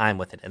more time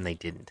with it, and they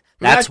didn't.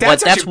 That's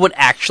what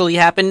actually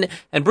happened.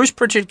 And Bruce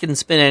Pritchard can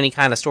spin any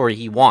kind of story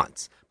he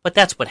wants, but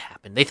that's what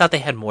happened. They thought they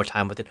had more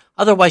time with it.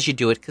 Otherwise, you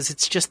do it because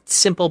it's just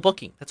simple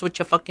booking. That's what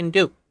you fucking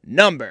do.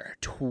 Number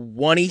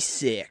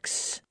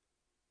 26.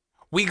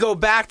 We go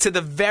back to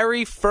the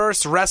very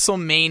first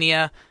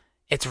WrestleMania.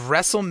 It's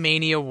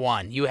WrestleMania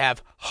 1. You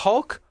have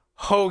Hulk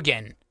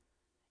Hogan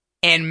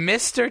and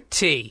Mr.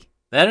 T.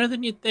 Better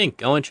than you'd think.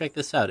 Go and check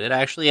this out. It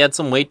actually had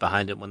some weight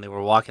behind it when they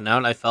were walking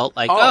out. I felt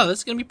like, this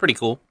is going to be pretty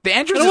cool. The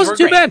entrances wasn't were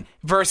too great. bad.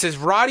 Versus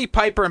Roddy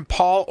Piper and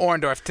Paul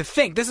Orndorff. To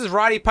think, this is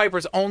Roddy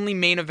Piper's only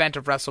main event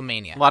of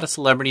WrestleMania. A lot of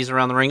celebrities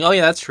around the ring. Oh,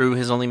 yeah, that's true.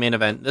 His only main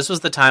event. This was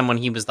the time when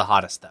he was the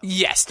hottest, though.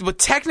 Yes, but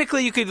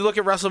technically you could look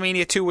at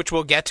WrestleMania 2, which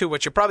we'll get to,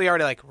 which you're probably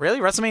already like, really?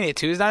 WrestleMania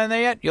 2 is not in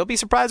there yet? You'll be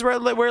surprised where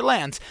it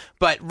lands.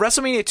 But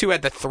WrestleMania 2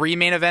 had the three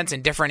main events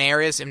in different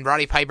areas, and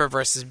Roddy Piper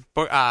versus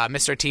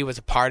Mr. T was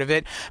a part of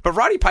it. But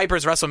Roddy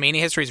Piper's WrestleMania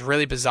history is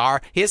really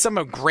bizarre. He has some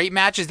great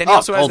matches. Then he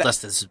also has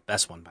Goldust is the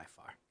best one by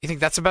far. You think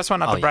that's the best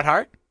one, not the Bret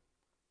Hart?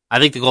 I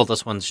think the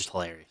Goldust one's just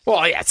hilarious.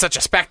 Well, yeah, it's such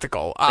a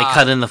spectacle. They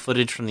cut in the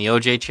footage from the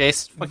OJ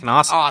chase. Fucking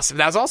awesome. Awesome.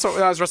 That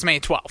was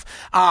WrestleMania 12.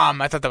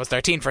 I thought that was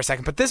 13 for a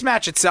second. But this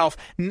match itself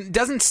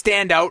doesn't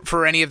stand out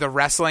for any of the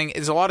wrestling.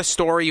 There's a lot of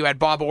story. You had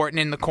Bob Orton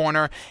in the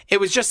corner.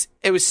 It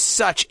was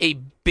such a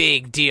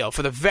big deal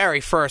for the very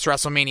first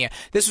WrestleMania.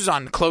 This was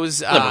on closed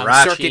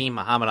circuit.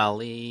 Muhammad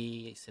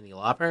Ali, Cyndi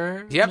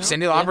Lauper. Yep,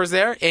 Cyndi Lauper's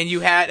there. And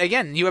you have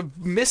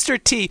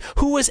Mr. T,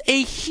 who was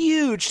a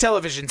huge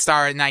television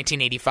star in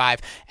 1985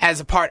 as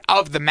a part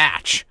of the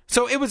match.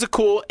 So it was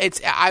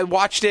I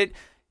watched it,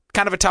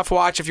 kind of a tough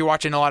watch if you're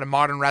watching a lot of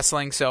modern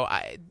wrestling. So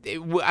I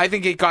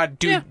think it got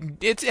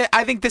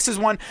I think this is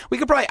one we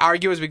could probably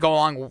argue as we go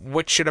along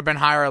which should have been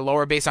higher or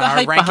lower based on our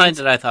rankings. The hype behind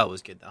it I thought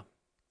was good though.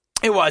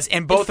 It was,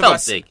 and both of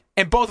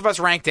us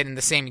ranked it in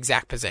the same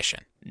exact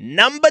position.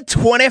 Number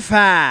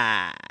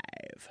 25.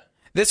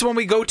 This one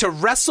we go to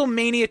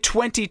WrestleMania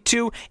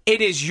 22.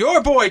 It is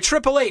your boy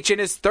Triple H in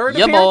his third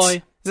appearance.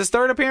 Boy. Is this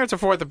third appearance or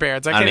fourth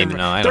appearance? I don't even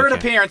know. Third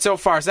appearance so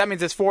far, so that means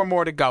there's 4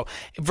 more to go.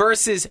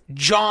 Versus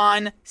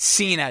John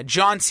Cena.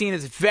 John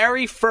Cena's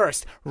very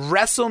first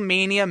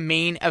WrestleMania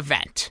main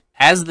event.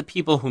 As the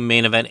people who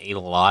main event a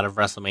lot of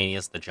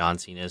WrestleManias, the John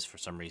Cena's for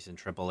some reason,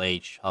 Triple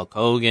H, Hulk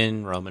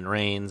Hogan, Roman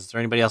Reigns. Is there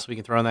anybody else we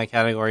can throw in that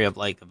category of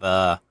like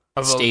the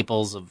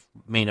staples of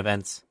main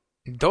events?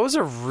 Those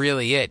are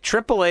really it.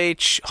 Triple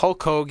H,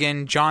 Hulk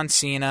Hogan, John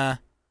Cena,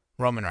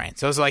 Roman Reigns.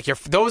 Those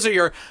are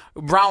your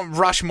Mount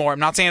Rushmore. I'm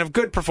not saying of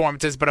good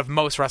performances, but of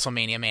most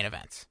WrestleMania main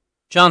events.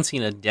 John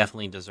Cena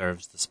definitely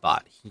deserves the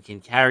spot. He can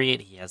carry it.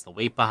 He has the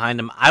weight behind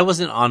him. I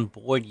wasn't on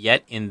board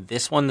yet in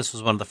this one. This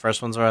was one of the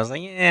first ones where I was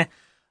like,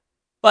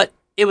 But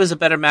it was a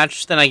better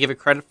match than I give it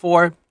credit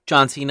for.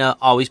 John Cena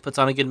always puts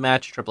on a good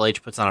match. Triple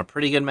H puts on a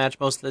pretty good match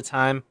most of the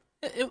time.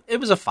 It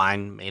was a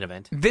fine main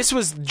event. This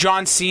was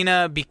John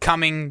Cena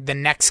becoming the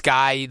next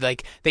guy.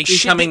 Like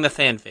becoming the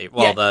fan favorite.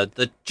 Well,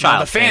 the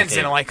child. The fans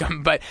didn't like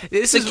him, but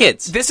this is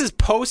kids. This is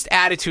post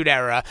Attitude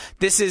Era.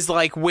 This is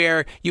like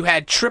where you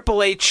had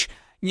Triple H.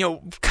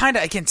 Kind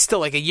of, again, still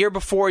like a year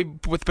before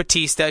with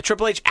Batista,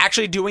 Triple H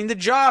actually doing the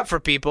job for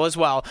people as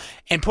well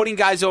and putting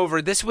guys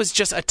over. This was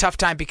just a tough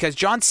time because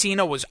John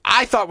Cena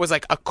I thought was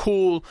like a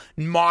cool,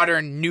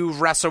 modern, new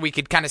wrestler we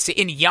could kind of see,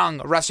 in young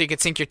wrestler you could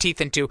sink your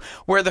teeth into,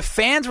 where the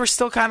fans were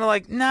still kind of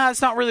like, nah,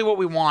 it's not really what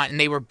we want, and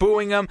they were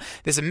booing him.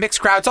 There's a mixed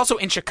crowd. It's also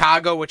in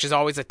Chicago, which is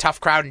always a tough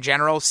crowd in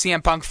general.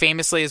 CM Punk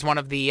famously is one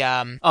of the...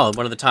 one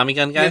of the Tommy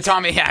Gun guys?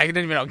 I didn't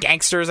even know.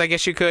 Gangsters, I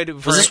guess you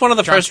could. Was this one of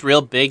the first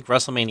real big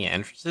WrestleMania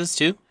entrances,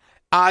 too?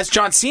 It's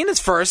John Cena's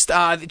first.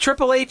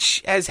 Triple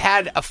H has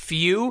had a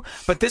few,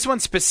 but this one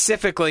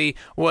specifically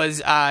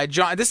was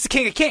John. This is the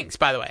King of Kings,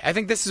 by the way. I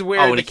think this is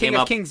where the King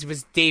of Kings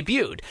was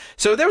debuted.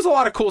 So there was a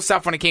lot of cool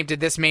stuff when it came to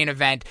this main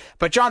event,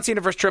 but John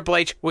Cena versus Triple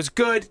H was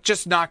good,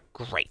 just not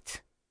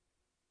great.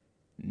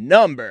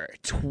 Number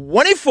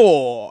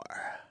 24.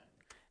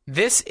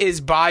 This is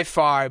by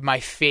far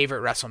my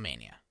favorite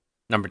WrestleMania.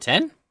 Number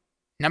 10?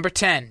 Number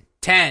 10.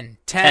 10,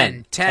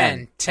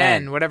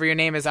 whatever your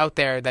name is out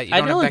there that you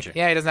don't have that.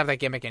 Yeah, he doesn't have that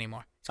gimmick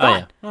anymore. It's gone.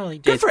 Yeah. Well, he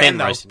Good did for Fame him,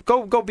 though. Rising.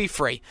 Go be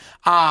free.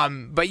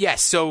 But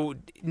yes, so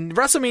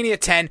WrestleMania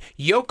 10,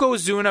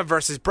 Yokozuna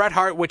versus Bret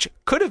Hart, which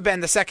could have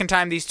been the second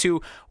time these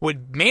two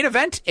would main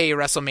event a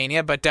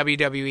WrestleMania, but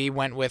WWE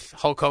went with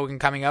Hulk Hogan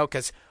coming out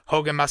because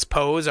Hogan must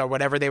pose or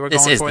whatever they were going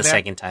for there. This is the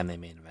second time they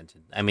main evented.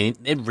 I mean,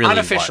 it really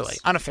was.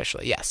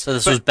 Unofficially, yes. So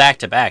this was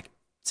back-to-back.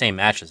 Same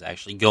matches,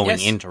 actually, going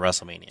into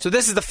WrestleMania. So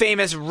this is the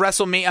famous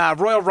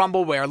Royal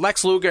Rumble where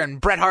Lex Luger and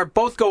Bret Hart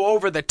both go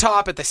over the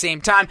top at the same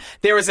time.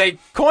 There was a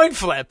coin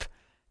flip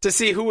to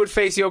see who would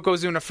face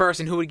Yokozuna first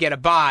and who would get a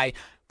bye.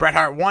 Bret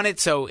Hart won it,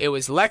 so it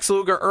was Lex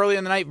Luger early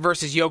in the night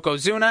versus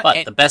Yokozuna.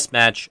 But the best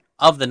match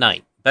of the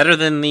night, better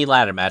than the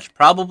ladder match,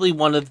 probably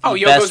one of the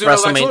best Yokozuna,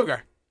 WrestleMania. Lex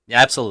Luger. Yeah,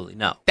 absolutely,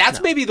 no.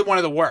 That's maybe one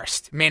of the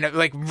worst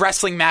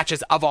wrestling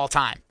matches of all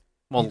time.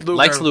 Well,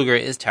 Lex Luger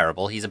is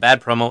terrible. He's a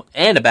bad promo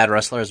and a bad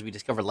wrestler, as we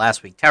discovered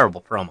last week.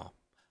 Terrible promo.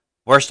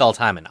 Worst all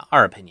time, in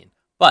our opinion.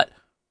 But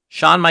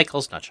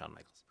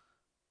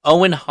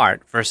Owen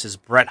Hart versus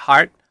Bret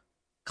Hart,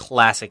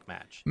 classic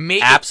match.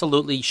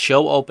 Absolutely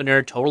show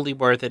opener, totally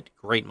worth it,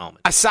 great moment.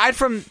 Aside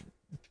from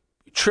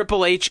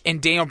Triple H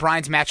and Daniel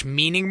Bryan's match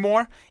meaning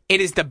more, it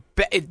is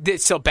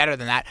it's still better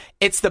than that.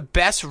 It's the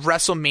best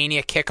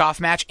WrestleMania kickoff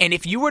match, and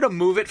if you were to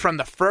move it from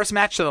the first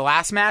match to the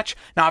last match,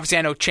 now obviously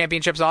I know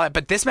championships and all that,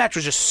 but this match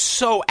was just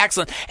so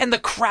excellent, and the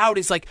crowd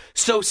is like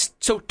so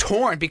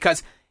torn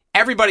because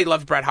everybody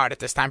loved Bret Hart at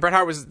this time. Bret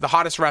Hart was the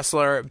hottest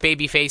wrestler,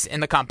 babyface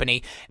in the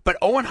company, but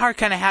Owen Hart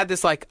kind of had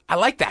this I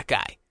like that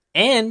guy.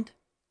 And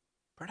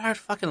Bret Hart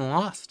fucking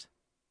lost.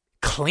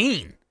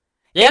 Clean.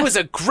 Yeah. It was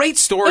a great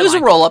story. It was a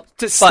roll-up.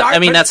 To start, but, I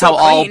mean, that's so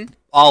how clean.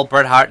 all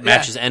Bret Hart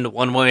matches end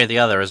one way or the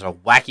other, is a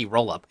wacky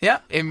roll-up. Yeah,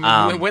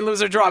 win,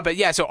 lose, or draw. But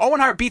yeah, so Owen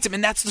Hart beats him,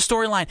 and that's the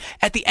storyline.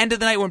 At the end of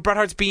the night, when Bret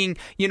Hart's being,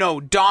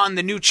 Don,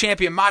 the new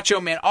champion,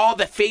 Macho Man, all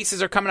the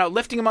faces are coming out,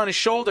 lifting him on his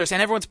shoulders,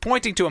 and everyone's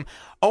pointing to him.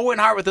 Owen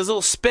Hart, with his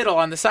little spittle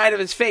on the side of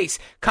his face,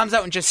 comes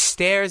out and just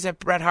stares at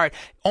Bret Hart.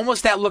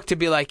 Almost that look to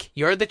be like,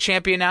 you're the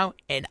champion now,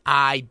 and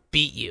I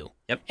beat you.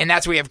 Yep. And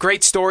that's where we have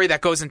great story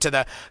that goes into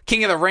the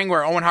King of the Ring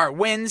where Owen Hart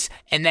wins,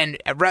 and then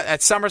at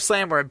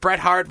SummerSlam where Bret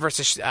Hart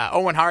versus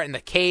Owen Hart in the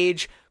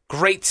cage.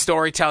 Great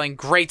storytelling,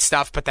 great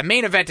stuff. But the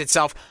main event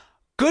itself,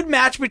 good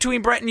match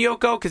between Bret and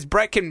Yoko because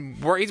Bret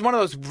he's one of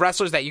those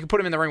wrestlers that you can put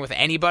him in the ring with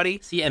anybody.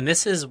 See, and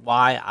this is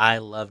why I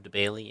loved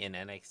Bayley in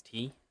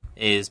NXT,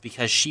 is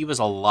because she was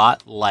a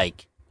lot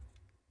like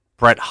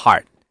Bret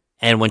Hart.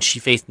 And when she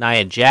faced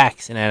Nia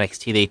Jax in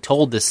NXT, they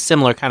told this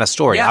similar kind of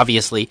story. Yeah.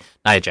 Obviously,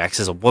 Nia Jax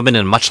is a woman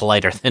and much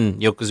lighter than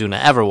Yokozuna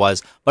ever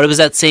was, but it was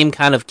that same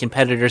kind of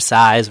competitor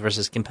size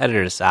versus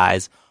competitor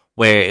size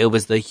where it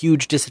was the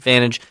huge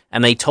disadvantage,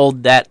 and they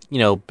told that,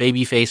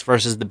 babyface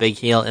versus the big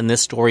heel in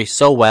this story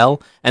so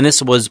well, and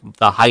this was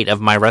the height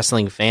of my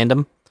wrestling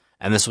fandom.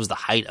 And this was the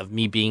height of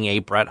me being a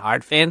Bret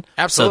Hart fan.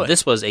 Absolutely. So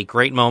this was a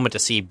great moment to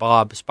see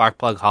Bob,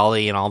 Sparkplug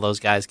Holly, and all those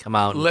guys come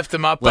out and lift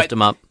him up.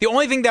 The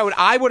only thing that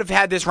I would have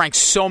had this ranked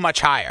so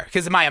much higher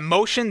because of my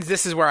emotions.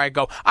 This is where I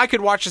go. I could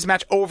watch this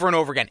match over and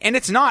over again, and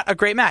it's not a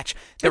great match.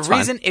 The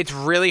reason it's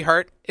really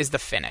hurt is the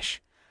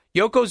finish.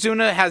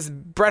 Yokozuna has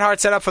Bret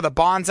Hart set up for the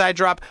bonsai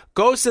drop,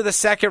 goes to the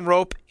second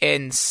rope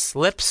and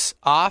slips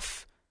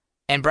off,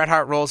 and Bret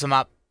Hart rolls him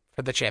up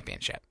for the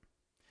championship.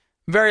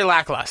 Very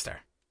lackluster.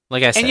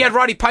 Like I said, and you had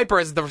Roddy Piper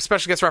as the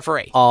special guest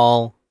referee.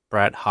 All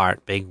Bret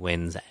Hart big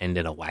wins end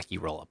in a wacky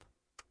roll-up.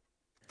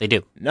 They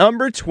do.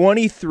 Number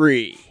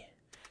 23.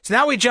 So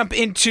now we jump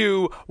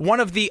into one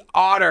of the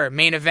odder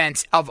main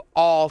events of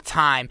all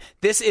time.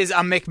 This is a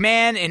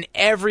McMahon in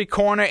every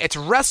corner. It's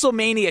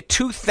WrestleMania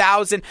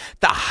 2000,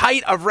 the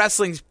height of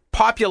wrestling's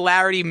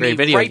popularity. Great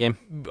video game.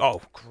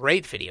 Oh,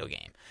 great video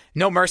game.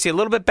 No Mercy, a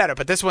little bit better,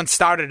 but this one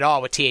started it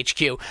all with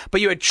THQ.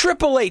 But you had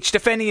Triple H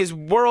defending his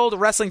World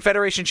Wrestling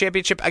Federation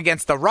Championship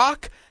against The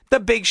Rock, The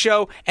Big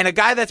Show, and a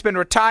guy that's been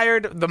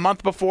retired the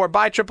month before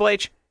by Triple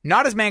H,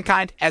 not as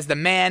Mankind, as the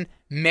man,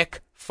 Mick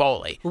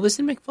Foley. Who was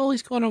in Mick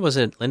Foley's corner? Was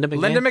it Linda McMahon?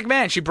 Linda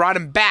McMahon. She brought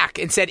him back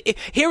and said,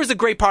 here was the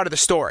great part of the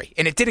story,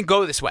 and it didn't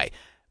go this way.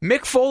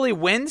 Mick Foley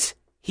wins.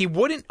 He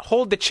wouldn't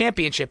hold the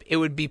championship. It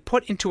would be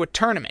put into a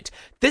tournament.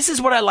 This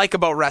is what I like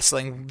about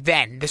wrestling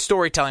then. The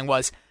storytelling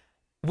was,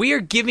 we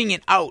are giving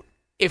it out.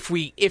 If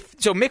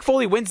Mick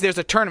Foley wins, there's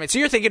a tournament. So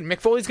you're thinking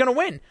Mick Foley's going to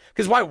win.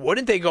 Because why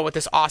wouldn't they go with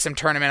this awesome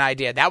tournament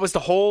idea? That was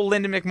the whole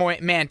Linda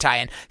McMahon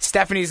tie-in.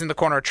 Stephanie's in the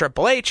corner of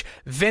Triple H.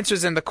 Vince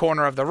was in the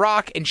corner of The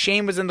Rock. And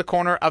Shane was in the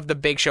corner of The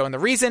Big Show. And the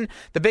reason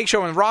The Big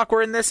Show and Rock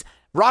were in this,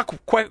 Rock,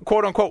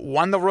 quote-unquote,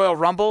 won the Royal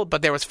Rumble,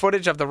 but there was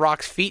footage of The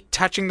Rock's feet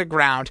touching the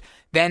ground.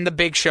 Then The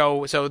Big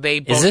Show, so they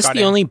both Is this got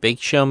the in. only Big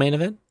Show main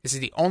event? This is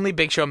the only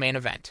Big Show main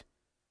event.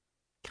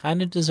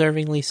 Kind of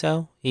deservingly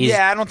so.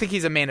 Yeah, I don't think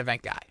he's a main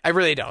event guy. I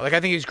really don't. I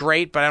think he's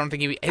great, but I don't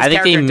think I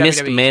think they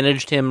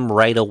mismanaged him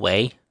right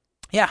away.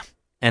 Yeah.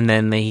 And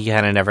then he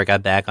kind of never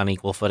got back on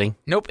equal footing.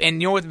 Nope.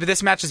 And you know what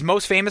this match is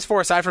most famous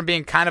for, aside from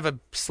being kind of a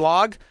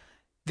slog?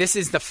 This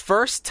is the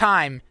first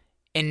time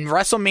in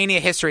WrestleMania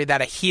history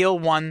that a heel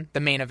won the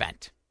main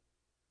event.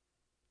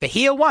 The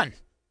heel won.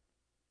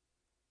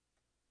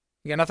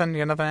 You got nothing?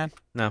 You got nothing, man?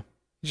 No.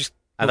 Just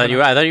I thought you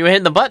were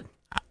hitting the button.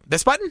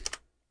 this button?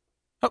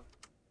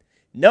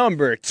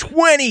 Number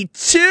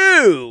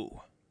 22.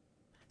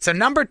 So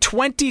number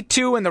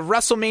 22 in the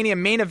WrestleMania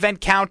main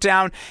event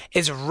countdown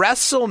is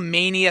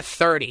WrestleMania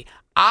 30.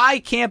 I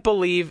can't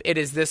believe it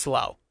is this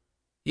low.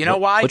 You know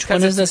why? Which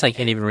one is this? I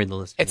can't even read the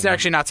list. It's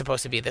actually not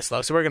supposed to be this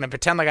low, so we're going to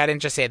pretend like I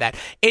didn't just say that.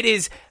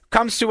 It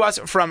comes to us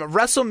from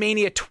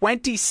WrestleMania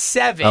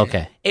 27.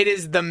 Okay. It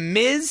is The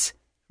Miz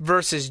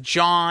versus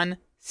John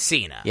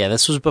Cena. Yeah,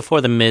 this was before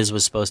The Miz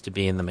was supposed to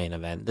be in the main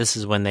event. This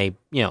is when they,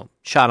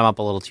 shot him up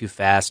a little too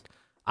fast.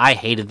 I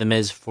hated The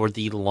Miz for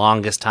the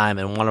longest time,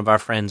 and one of our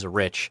friends,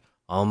 Rich,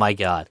 oh my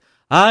God,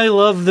 I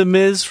love The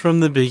Miz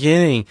from the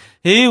beginning.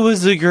 He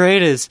was the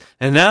greatest,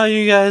 and now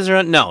you guys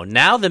are... No,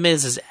 now The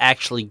Miz is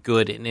actually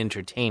good and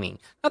entertaining.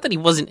 Not that he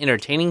wasn't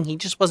entertaining, he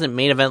just wasn't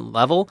main event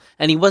level,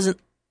 and he wasn't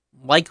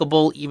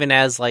likable even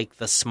as, like,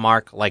 the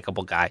smart,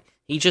 likable guy.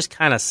 He just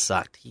kind of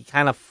sucked. He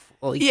kind of...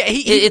 Well,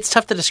 it's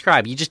tough to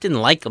describe. You just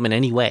didn't like him in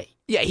any way.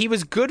 Yeah, he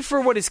was good for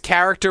what his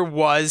character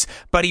was,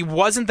 but he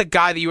wasn't the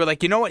guy that you were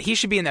like, you know what, he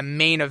should be in the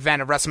main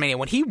event of WrestleMania.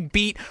 When he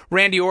beat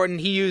Randy Orton,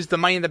 he used the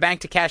Money in the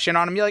Bank to cash in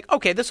on him. You're like,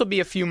 okay, this will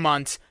be a few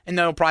months, and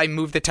then we'll probably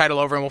move the title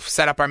over and we'll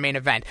set up our main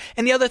event.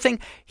 And the other thing,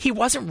 he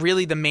wasn't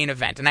really the main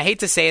event, and I hate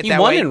to say it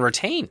that way. He won and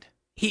retained.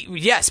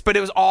 Yes, but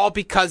it was all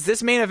because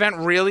this main event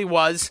really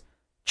was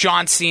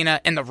John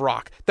Cena and The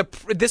Rock.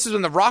 This is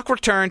when The Rock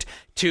returned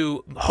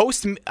to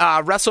host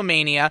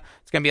WrestleMania.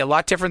 It's going to be a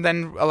lot different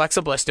than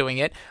Alexa Bliss doing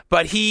it,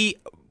 but he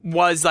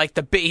was like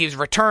he was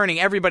returning.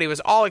 Everybody was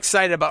all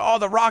excited about,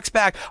 The Rock's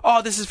back.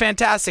 Oh, this is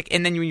fantastic.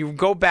 And then when you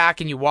go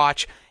back and you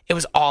watch, it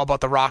was all about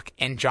The Rock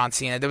and John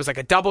Cena. There was like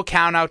a double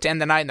count out to end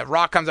the night, and The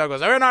Rock comes out and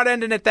goes, we're not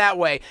ending it that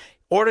way.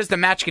 Orders the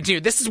match continue.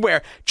 This is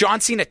where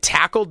John Cena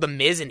tackled The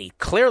Miz, and he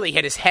clearly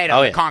hit his head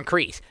on the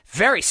concrete.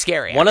 Very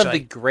scary, One of the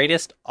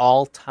greatest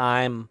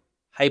all-time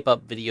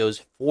hype-up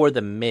videos for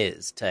The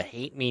Miz, to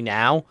hate me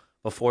now,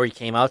 before he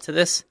came out to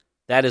this,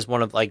 that is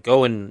one of,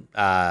 go and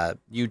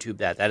YouTube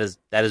that. That is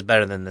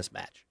better than this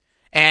match.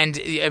 And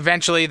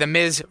eventually The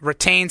Miz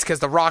retains because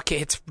The Rock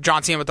hits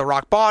John Cena with the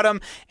rock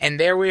bottom, and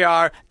there we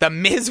are. The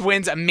Miz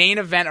wins a main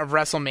event of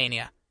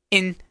WrestleMania.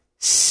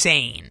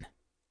 Insane.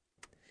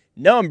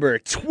 Number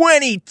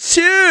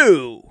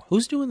 22.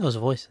 Who's doing those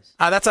voices?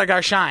 That's our guy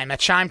Shime.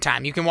 That's Shime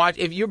time. You can watch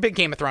if you're a big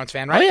Game of Thrones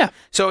fan, right? Oh, yeah.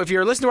 So if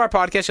you're listening to our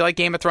podcast, you like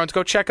Game of Thrones,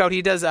 go check out.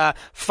 He does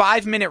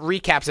 5-minute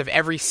recaps of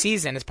every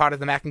season as part of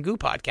the Mac and Goo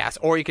podcast,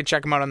 or you can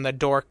check him out on the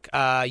Dork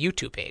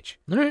YouTube page.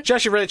 All right.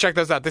 Just should really check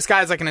those out. This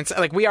guy is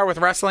like we are with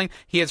wrestling.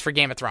 He is for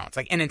Game of Thrones,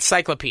 like an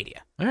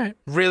encyclopedia. All right.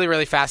 Really,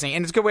 really fascinating,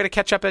 and it's a good way to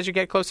catch up as you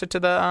get closer to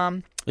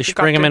the. We should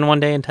bring him in one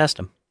day and test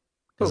him,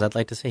 because I'd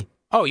like to see.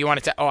 Oh, you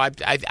want to?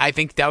 I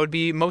think that would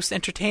be most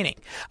entertaining.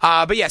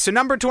 But yeah, so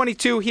number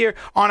 22 here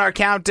on our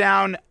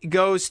countdown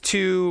goes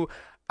to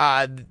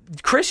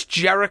Chris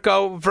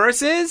Jericho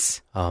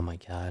versus. Oh my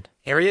God!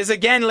 Here he is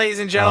again, ladies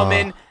and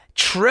gentlemen.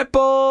 Triple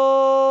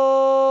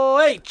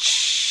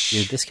H.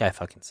 Dude, this guy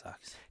fucking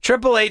sucks.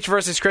 Triple H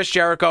versus Chris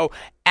Jericho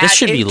at This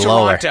should be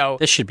lower. Toronto.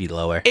 This should be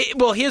lower.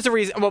 Well, here's the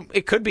reason. Well,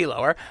 it could be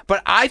lower,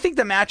 but I think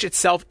the match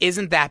itself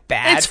isn't that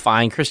bad. It's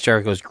fine. Chris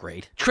Jericho's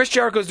great. Chris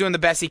Jericho's doing the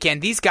best he can.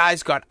 These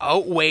guys got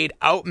outweighed,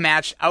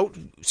 outmatched,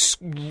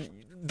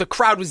 the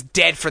crowd was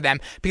dead for them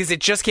because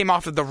it just came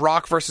off of The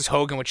Rock versus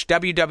Hogan, which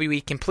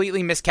WWE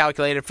completely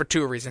miscalculated for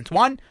two reasons.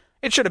 One,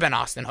 it should have been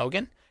Austin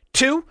Hogan.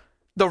 Two,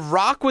 The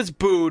Rock was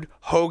booed,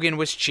 Hogan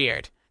was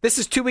cheered. This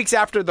is 2 weeks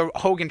after the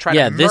Hogan tried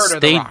to murder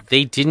The Rock.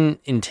 They didn't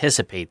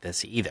anticipate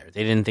this either.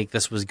 They didn't think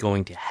this was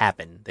going to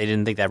happen. They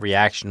didn't think that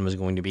reaction was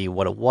going to be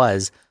what it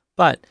was.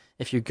 But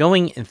if you're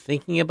going and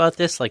thinking about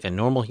this like a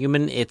normal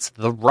human, it's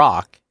The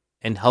Rock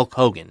and Hulk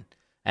Hogan.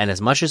 And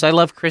as much as I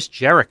love Chris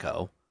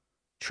Jericho,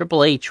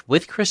 Triple H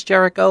with Chris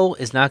Jericho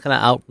is not going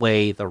to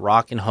outweigh The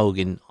Rock and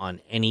Hogan on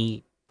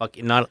any...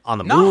 not on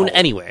the moon,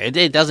 anywhere.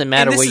 It doesn't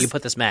matter where you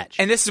put this match.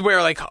 And this is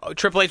where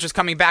Triple H was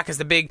coming back as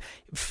the big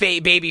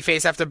baby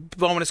face after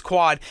blowing his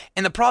quad.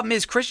 And the problem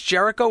is Chris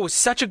Jericho was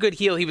such a good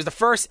heel. He was the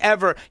first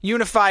ever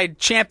unified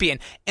champion.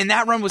 And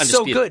that run was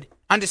so good.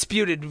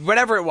 Undisputed,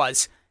 whatever it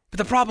was. But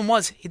the problem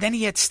was, then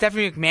he had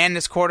Stephanie McMahon in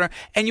this corner,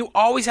 and you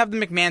always have the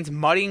McMahons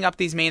muddying up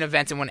these main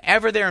events, and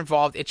whenever they're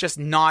involved, it's just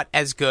not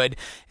as good.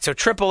 So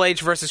Triple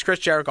H versus Chris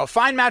Jericho,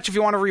 fine match if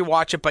you want to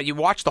rewatch it, but you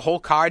watch the whole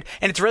card,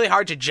 and it's really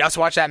hard to just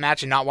watch that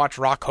match and not watch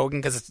Rock Hogan,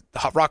 because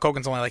Rock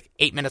Hogan's only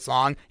 8 minutes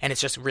long, and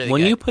it's just really good.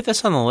 When you put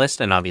this on the list,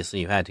 and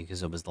obviously you had to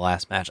because it was the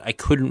last match, I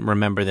couldn't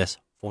remember this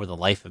for the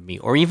life of me,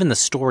 or even the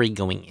story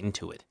going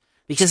into it,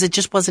 because it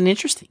just wasn't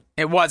interesting.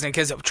 It wasn't,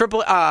 because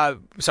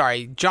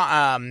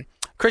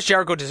Chris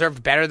Jericho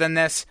deserved better than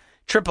this.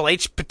 Triple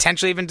H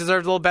potentially even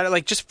deserved a little better.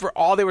 Just for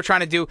all they were trying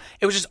to do,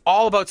 it was just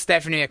all about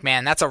Stephanie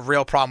McMahon. That's a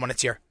real problem when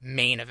it's your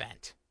main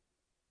event.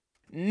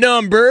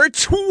 Number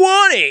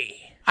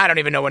 20. I don't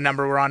even know what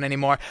number we're on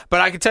anymore.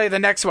 But I can tell you the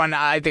next one.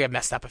 I think I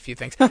messed up a few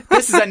things.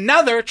 This is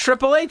another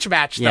Triple H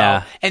match, though.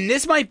 Yeah. And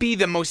this might be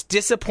the most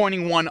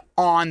disappointing one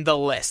on the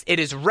list. It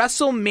is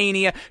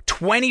WrestleMania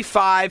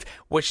 25,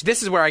 which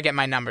this is where I get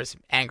my numbers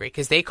angry,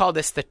 because they call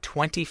this the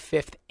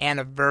 25th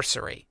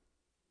anniversary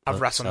of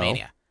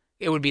WrestleMania. So?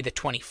 It would be the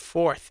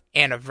 24th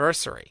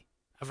anniversary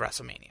of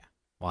WrestleMania.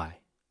 Why?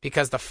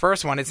 Because the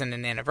first one isn't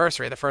an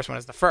anniversary. The first one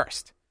is the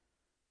first.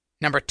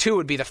 Number 2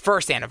 would be the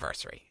first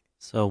anniversary.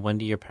 So when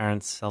do your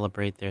parents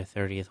celebrate their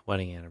 30th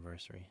wedding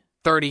anniversary?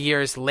 30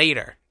 years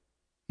later.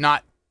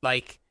 Not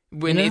like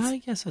when it's... I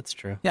guess that's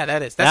true. Yeah,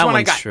 that is. That's what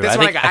I got. True. That's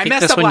what I got. I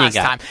messed up last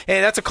time. Got. Hey,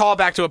 that's a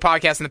callback to a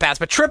podcast in the past.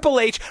 But Triple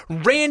H,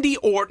 Randy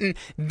Orton,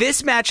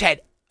 this match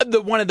had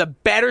one of the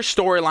better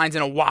storylines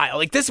in a while.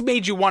 Like, this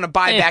made you want to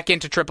buy back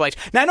into Triple H.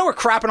 Now, I know we're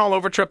crapping all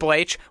over Triple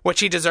H, which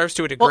he deserves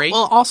to a degree.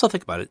 Well, also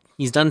think about it.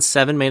 He's done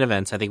 7 main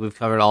events. I think we've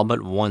covered all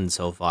but 1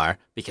 so far,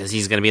 because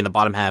he's going to be in the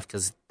bottom half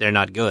because they're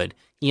not good.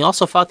 He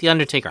also fought The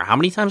Undertaker. How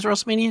many times at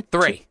WrestleMania?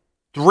 3.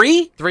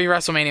 3? 3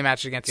 WrestleMania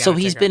matches against The So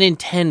Undertaker. he's been in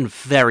 10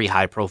 very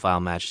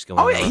high-profile matches going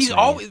on. Oh, yeah,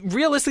 he's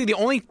realistically the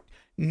only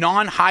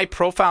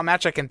non-high-profile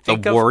match I can think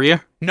of. The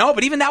Warrior? No,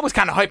 but even that was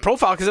kind of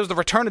high-profile because it was the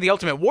return of the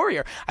Ultimate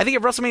Warrior. I think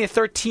at WrestleMania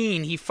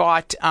 13 he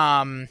fought.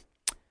 I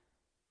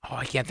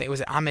can't think.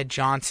 Was it Ahmed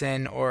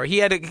Johnson or he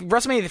had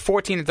WrestleMania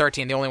 14 and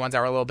 13? The only ones that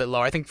were a little bit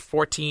lower. I think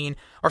 14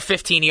 or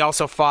 15 he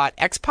also fought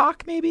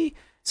X-Pac maybe.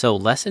 So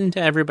lesson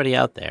to everybody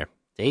out there: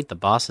 date the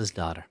boss's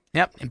daughter.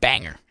 Yep, and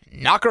banger.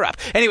 Knock her up.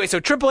 Anyway,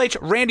 so Triple H,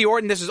 Randy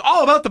Orton. This is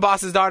all about the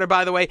boss's daughter,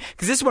 by the way,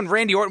 because this one,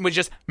 Randy Orton was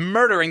just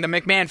murdering the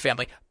McMahon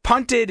family.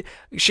 Punted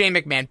Shane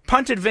McMahon,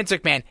 punted Vince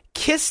McMahon,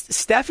 kissed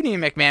Stephanie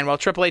McMahon while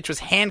Triple H was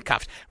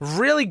handcuffed.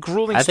 Really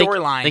grueling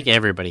storyline. I think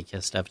everybody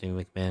kissed Stephanie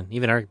McMahon.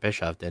 Even Eric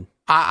Bischoff did.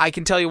 I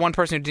can tell you one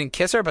person who didn't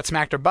kiss her, but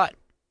smacked her butt.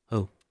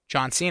 Who?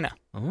 John Cena.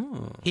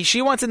 Oh.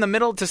 She once in the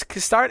middle to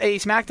start a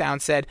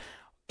SmackDown said,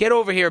 "Get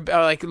over here,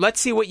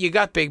 let's see what you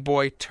got, big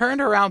boy."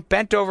 Turned around,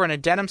 bent over in a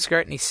denim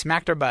skirt, and he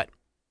smacked her butt.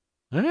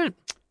 All right.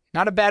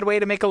 Not a bad way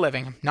to make a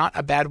living. Not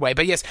a bad way.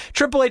 But yes,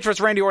 Triple H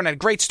versus Randy Orton had a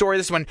great story.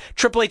 This is when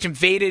Triple H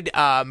invaded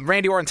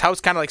Randy Orton's house,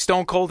 kind of like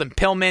Stone Cold and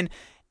Pillman.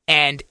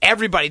 And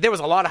everybody, there was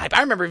a lot of hype. I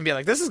remember even being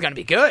like, this is going to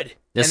be good.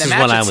 This and is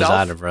when I was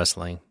out of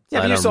wrestling. So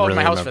yeah, but you sold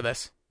my house for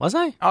this. Was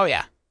I? Oh,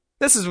 yeah.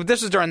 This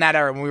was during that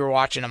era when we were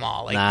watching them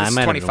all. Like, nah, this I is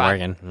might 25. have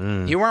been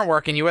working. You weren't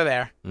working. You were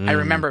there. I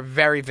remember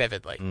very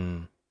vividly.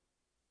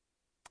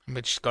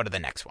 Let's just go to the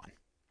next one.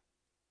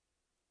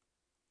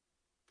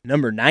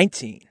 Number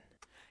 19.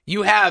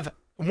 You have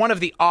one of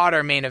the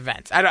odder main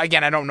events. I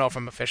don't know if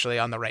I'm officially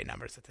on the right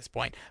numbers at this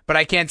point, but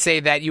I can say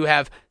that you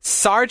have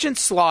Sergeant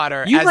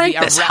Slaughter. You as ranked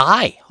the this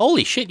high.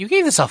 Holy shit, you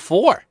gave this a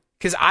 4.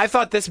 Because I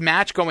thought this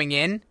match going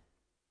in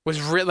was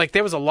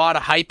there was a lot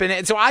of hype in it.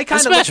 And so I kind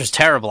This of match was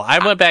terrible. I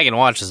went back and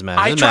watched this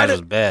match. This match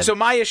was bad. So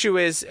my issue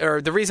is,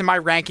 or the reason my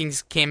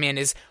rankings came in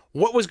is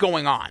what was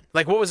going on?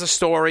 Like, what was the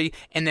story,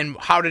 and then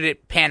how did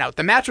it pan out?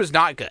 The match was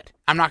not good.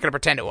 I'm not going to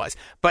pretend it was.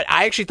 But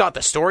I actually thought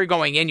the story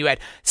going in, you had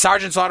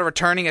Sergeant Slaughter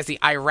returning as the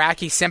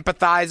Iraqi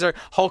sympathizer,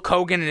 Hulk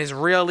Hogan in his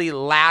really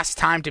last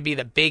time to be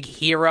the big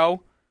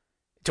hero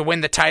to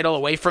win the title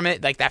away from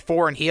it, like that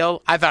foreign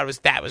heel. I thought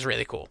that was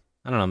really cool.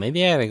 I don't know.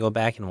 Maybe I gotta go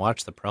back and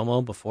watch the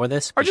promo before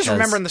this. Or just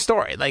remembering the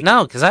story.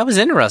 No, because I was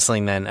into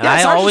wrestling then. And yeah,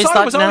 I Sergeant always Slaughter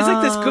thought was always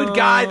like this good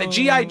guy, the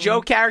G.I.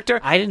 Joe character.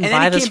 I didn't and buy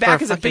then he this came back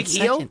for as a big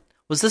heel. second.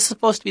 Was this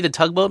supposed to be the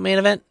tugboat main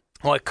event?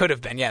 Well, it could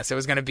have been, yes. It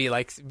was going to be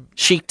like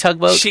Chic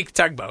Tugboat? Chic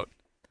Tugboat.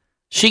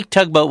 Chic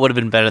Tugboat would have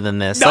been better than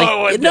this.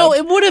 No,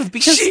 it would have,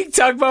 because Chic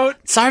Tugboat.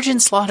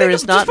 Sergeant Slaughter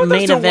is not put those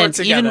main two event, words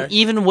together.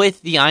 even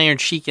with the Iron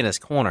Sheik in his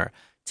corner.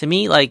 To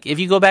me, if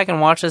you go back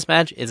and watch this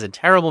match, it's a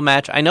terrible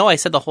match. I know I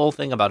said the whole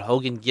thing about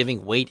Hogan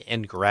giving weight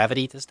and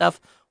gravity to stuff,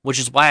 which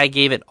is why I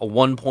gave it a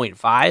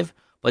 1.5,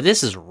 but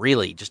this is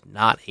really just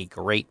not a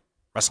great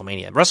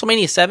WrestleMania.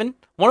 WrestleMania 7,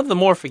 one of the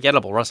more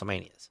forgettable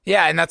WrestleManias.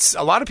 Yeah, and that's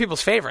a lot of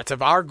people's favorites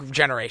of our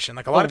generation.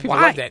 Like, a lot of people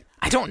loved it.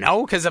 I don't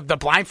know, because of the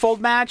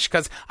blindfold match,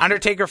 because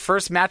Undertaker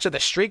first match of the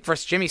streak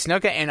versus Jimmy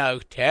Snuka in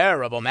a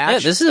terrible match.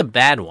 Yeah, this is a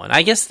bad one.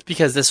 I guess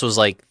because this was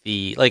like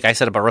I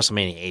said about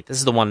WrestleMania 8, this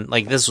is the one,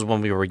 this was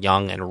when we were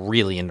young and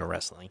really into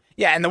wrestling.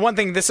 Yeah, and the one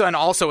thing, this one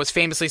also was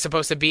famously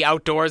supposed to be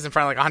outdoors in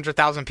front of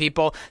 100,000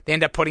 people. They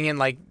ended up putting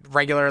in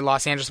regular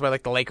Los Angeles where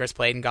the Lakers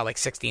played and got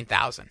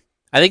 16,000.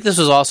 I think this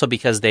was also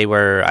because they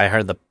were, I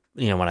heard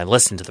when I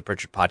listened to the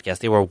Pritchard podcast,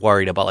 they were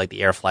worried about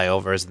the air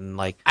flyovers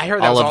and I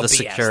heard that all was of all the BS,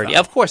 security. though.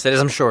 Of course it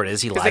is. I'm sure it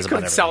is. He lies Because they about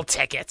couldn't everything. sell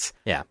tickets.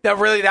 Yeah. They're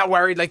really that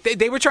worried.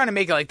 They were trying to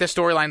make it this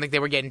storyline, they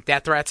were getting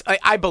death threats.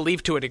 I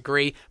believe to a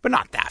degree, but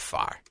not that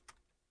far.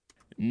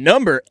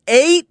 Number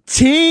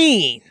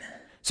 18.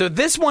 So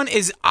this one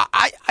is,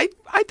 I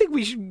think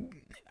we should,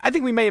 I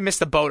think we may have missed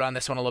the boat on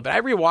this one a little bit.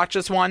 I rewatched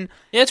this one.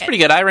 Yeah, it's pretty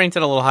good. I ranked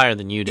it a little higher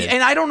than you did.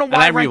 And I don't know why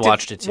and I ranked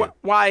rewatched it too.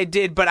 Why I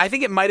did, but I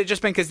think it might have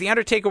just been because The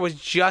Undertaker was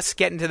just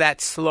getting to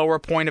that slower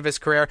point of his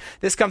career.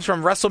 This comes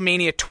from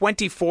WrestleMania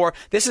 24.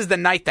 This is the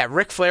night that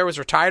Ric Flair was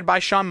retired by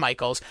Shawn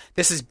Michaels.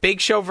 This is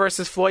Big Show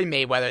versus Floyd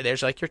Mayweather.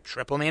 There's like your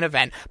triple main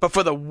event. But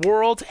for the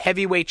World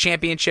Heavyweight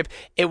Championship,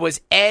 it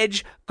was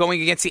Edge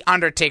going against The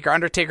Undertaker.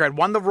 Undertaker had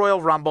won the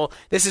Royal Rumble.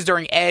 This is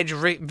during Edge,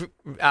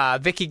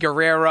 Vicky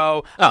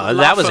Guerrero. Oh, La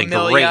that was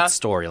Familia. a great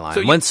storyline.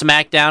 So when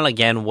SmackDown,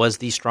 again, was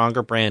the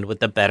stronger brand with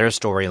the better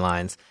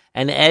storylines.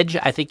 And Edge,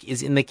 I think,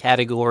 is in the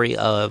category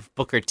of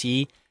Booker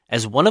T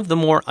as one of the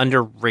more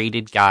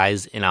underrated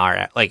guys in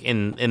our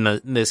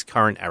this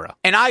current era.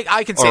 And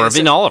I can say or this,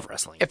 in all of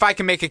wrestling. if I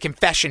can make a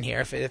confession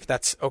here, if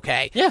that's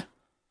okay. Yeah.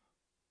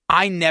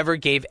 I never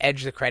gave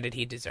Edge the credit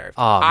he deserved.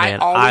 Oh, man,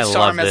 I always I saw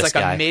love him as this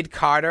like guy. a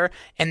mid-Carter,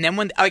 and then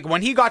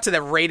when he got to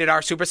the rated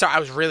R superstar,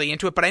 I was really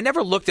into it, but I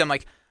never looked at him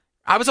like,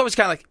 I was always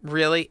kind of like,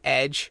 really,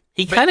 Edge?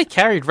 He kind of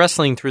carried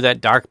wrestling through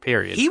that dark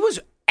period. He was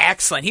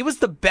excellent. He was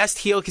the best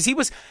heel because he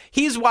was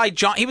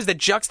the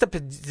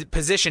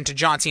juxtaposition to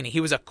John Cena.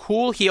 He was a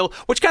cool heel,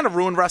 which kind of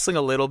ruined wrestling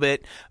a little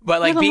bit, but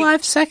like a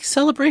live sex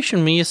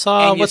celebration when you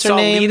saw, and you what's her saw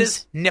name?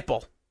 Lita's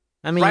nipple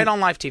I mean, right on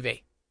live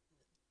TV.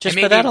 just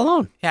and for that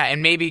alone. Yeah,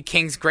 and maybe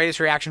King's greatest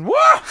reaction,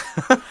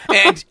 whoa!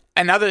 And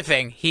another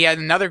thing, he had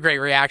another great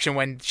reaction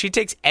when she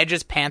takes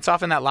Edge's pants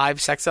off in that live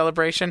sex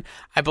celebration.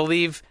 I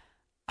believe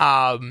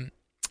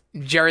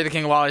Jerry the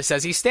King Lawler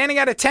says, he's standing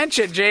at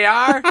attention,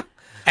 JR.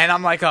 And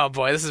I'm like, oh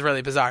boy, this is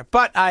really bizarre.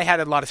 But I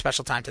had a lot of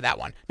special time to that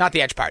one, not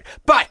the Edge part.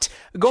 But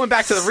going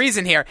back to the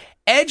reason here,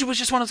 Edge was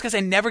just one of those guys I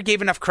never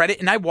gave enough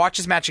credit, and I watched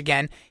his match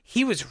again.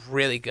 He was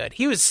really good.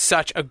 He was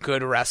such a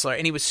good wrestler,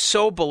 and he was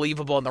so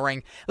believable in the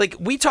ring. Like,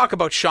 we talk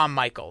about Shawn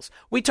Michaels.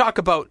 We talk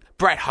about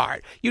Bret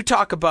Hart. You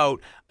talk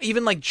about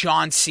even like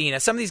John Cena,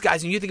 some of these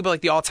guys, and you think about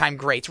like the all-time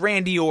greats,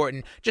 Randy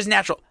Orton, just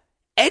natural.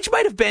 Edge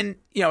might have been,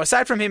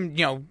 aside from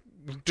him,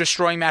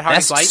 destroying Matt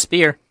Hardy's Best light.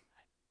 spear.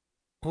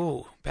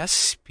 Ooh, best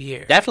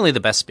spear. Definitely the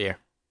best spear.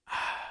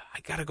 I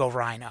gotta go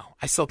Rhino.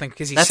 I still think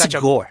because he's That's such a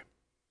gore.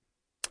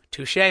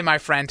 Touche, my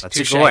friend. That's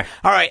Touche. a gore.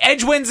 All right,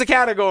 Edge wins the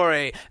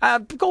category.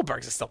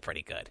 Goldberg's is still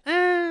pretty good.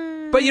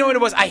 But you know what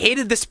it was? I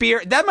hated the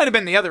spear. That might have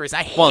been the other reason.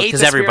 I hate the spear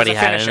because everybody as a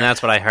had it, finisher. and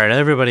that's what I heard.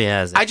 Everybody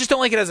has it. I just don't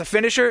like it as a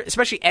finisher,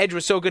 especially Edge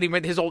was so good. He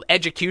went his old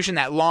execution,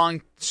 that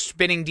long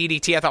spinning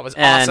DDT. I thought was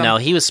awesome. No,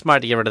 he was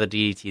smart to get rid of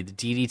the DDT. The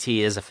DDT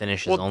is a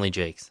finish, is only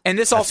Jake's. And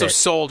this That's also it.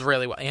 sold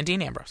really well. And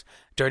Dean Ambrose.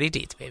 Dirty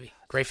Deeds, baby.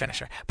 Great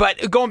finisher.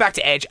 But going back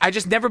to Edge, I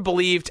just never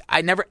believed.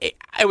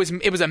 It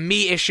was a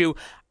me issue.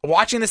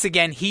 Watching this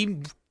again, he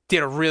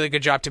did a really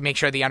good job to make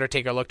sure The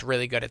Undertaker looked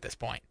really good at this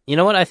point. You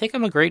know what? I think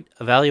I'm a great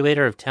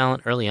evaluator of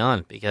talent early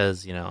on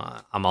because,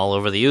 I'm all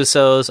over the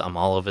Usos. I'm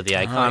all over the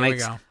Iconics. Here we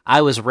go.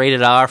 I was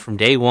rated R from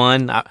day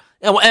one.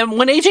 And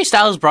when AJ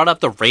Styles brought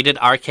up the rated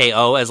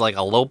RKO as like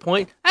a low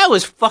point, that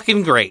was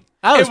fucking great.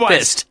 I was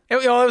pissed. It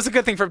was a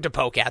good thing for him to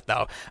poke at,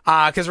 though,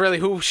 because really,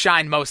 who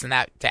shined most in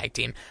that tag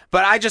team?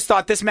 But I just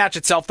thought this match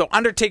itself, though,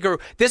 Undertaker,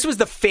 this was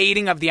the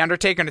fading of The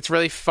Undertaker, and it's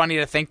really funny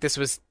to think this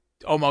was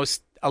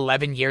almost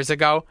 11 years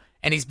ago,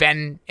 and he's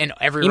been in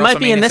every WrestleMania He might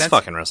be in this since.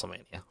 fucking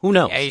WrestleMania. Who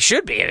knows? Yeah, he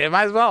should be. It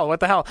might as well.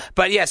 What the hell?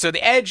 But yeah, so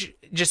the Edge,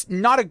 just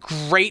not a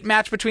great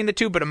match between the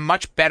two, but a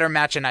much better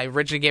match than I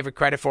originally gave it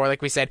credit for.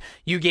 Like we said,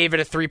 you gave it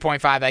a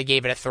 3.5, I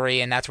gave it a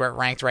 3, and that's where it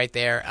ranked right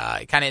there,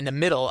 kind of in the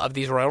middle of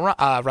these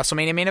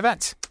WrestleMania main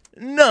events.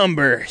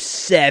 Number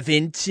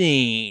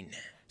 17.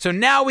 So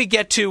now we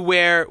get to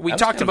where we That was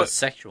talked kind of about. a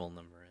sexual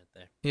number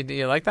right there.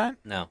 You like that?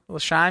 No, A little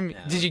shine? No.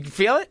 Did you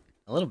feel it?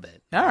 a little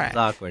bit. All right. It's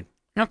awkward.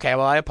 Okay,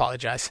 well, I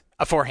apologize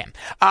for him.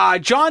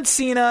 John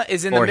Cena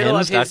is in the middle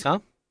of his.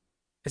 ForHims.com?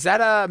 Is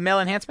that a male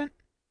enhancement?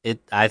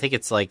 I think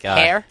it's like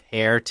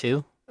Hair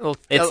too. It's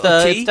It's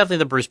T? definitely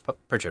the Bruce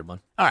Pritchard one.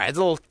 All right, it's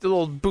a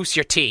little boost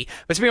your T.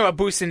 But speaking about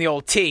boosting the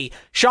old T,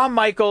 Shawn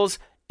Michaels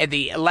at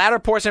the latter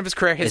portion of his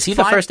career, Is he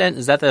the first?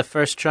 Is that the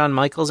first Shawn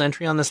Michaels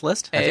entry on this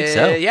list? I think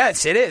so.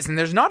 Yes, it is. And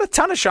there's not a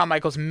ton of Shawn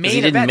Michaels main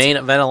He did events. main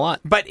event a lot.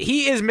 But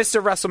he is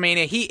Mr.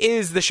 WrestleMania. He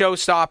is the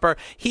showstopper.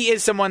 He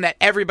is someone that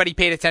everybody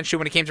paid attention to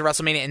when it came to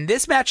WrestleMania. And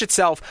this match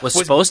itself Was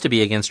supposed to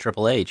be against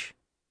Triple H.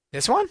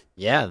 This one?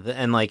 Yeah,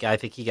 and I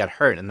think he got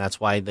hurt, and that's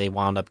why they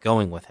wound up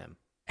going with him.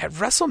 At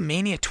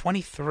WrestleMania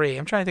 23.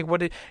 I'm trying to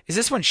think, is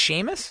this one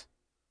Sheamus?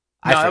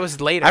 No, that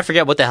was later. I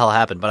forget what the hell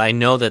happened, but I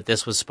know that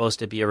this was supposed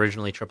to be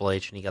originally Triple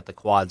H, and he got the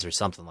quads or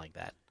something like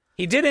that.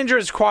 He did injure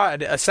his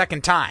quad a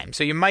second time,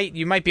 so you might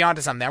be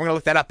onto something. I'm going to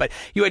look that up. But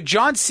you had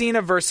John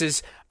Cena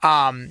versus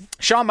Shawn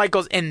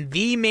Michaels in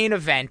the main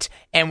event,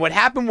 and what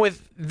happened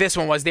with this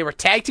one was they were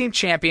tag team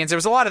champions. There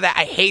was a lot of that.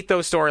 I hate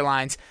those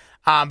storylines,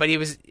 but he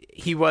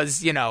was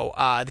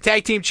the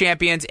tag team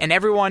champions, and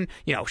everyone,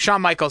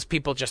 Shawn Michaels,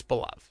 people just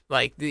beloved.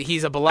 Like,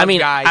 he's a beloved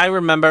guy. I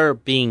remember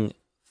being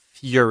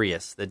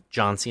furious that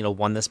John Cena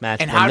won this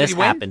match. And when how did this he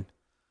win? happened.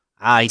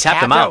 He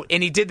tapped him out.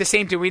 And he did the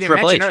same thing we didn't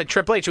Triple mention H. earlier.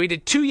 Triple H. So he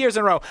did 2 years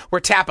in a row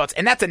where tap outs,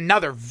 and that's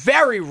another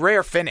very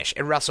rare finish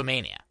at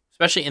WrestleMania.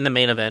 Especially in the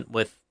main event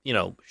with,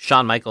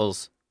 Shawn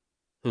Michaels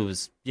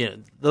who's,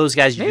 those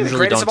guys maybe the usually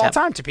greatest don't of all have.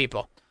 time to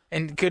people.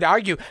 And could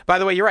argue, by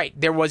the way, you're right.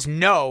 There was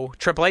no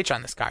Triple H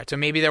on this card, so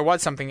maybe there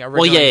was something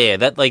originally. Well, yeah.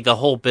 That the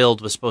whole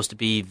build was supposed to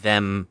be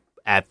them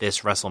at this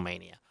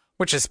WrestleMania,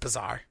 which is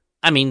bizarre.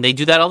 I mean, they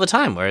do that all the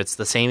time, where it's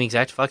the same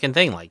exact fucking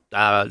thing, like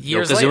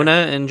Years Yokozuna later.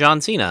 and John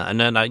Cena, and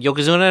then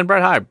Yokozuna and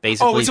Bret Hart,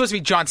 basically. Oh, it's supposed to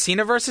be John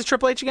Cena versus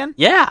Triple H again?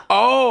 Yeah.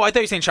 Oh, I thought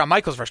you were saying Shawn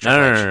Michaels versus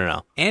Triple H.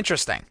 No.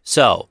 Interesting.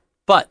 So,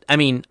 but, I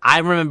mean, I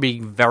remember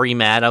being very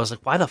mad. I was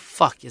like, why the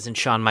fuck isn't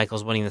Shawn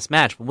Michaels winning this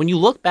match? But when you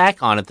look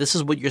back on it, this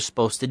is what you're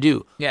supposed to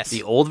do. Yes.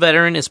 The old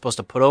veteran is supposed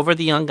to put over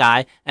the young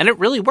guy, and it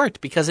really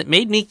worked because it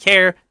made me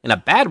care in a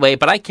bad way,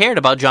 but I cared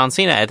about John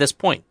Cena at this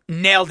point.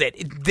 Nailed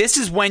it. This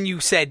is when you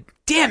said,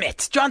 damn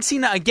it, John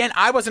Cena again.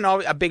 I wasn't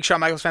a big Shawn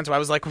Michaels fan, so I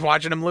was like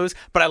watching him lose,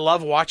 but I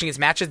love watching his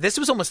matches. This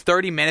was almost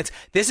 30 minutes.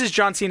 This is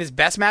John Cena's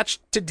best match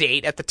to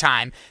date at the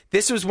time.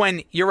 This was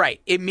when, you're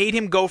right, it made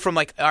him go from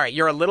like, all right,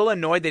 you're a little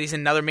annoyed that he's in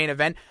another main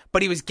event,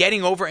 but he was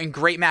getting over in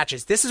great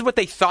matches. This is what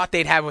they thought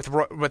they'd have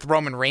with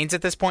Roman Reigns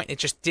at this point. It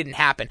just didn't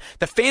happen.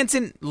 The fans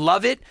didn't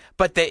love it,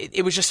 but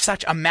it was just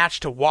such a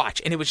match to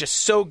watch, and it was just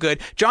so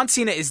good. John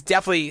Cena is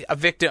definitely a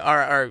victim,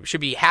 or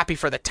should be happy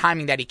for the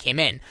timing that he came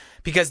in,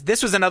 because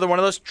this was another one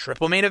of those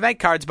triple main event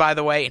cards, by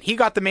the way, and he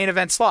got the main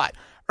event slot.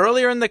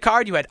 Earlier in the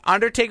card, you had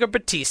Undertaker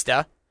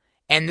Batista,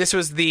 and this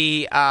was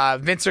the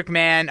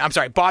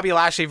Bobby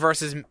Lashley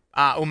versus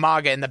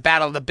Umaga in the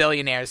Battle of the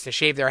Billionaires to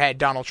shave their head,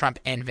 Donald Trump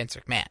and Vince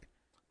McMahon.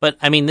 But,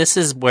 I mean, this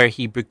is where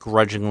he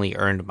begrudgingly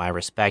earned my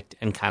respect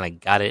and kind of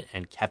got it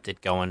and kept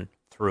it going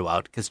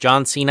throughout. Because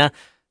John Cena,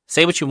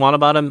 say what you want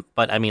about him,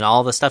 but, I mean,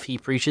 all the stuff he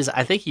preaches,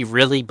 I think he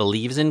really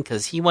believes in,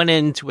 because he went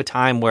into a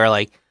time where,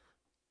 like,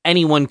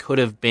 anyone could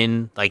have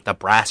been, like, the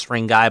brass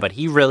ring guy, but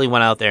he really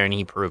went out there and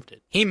he proved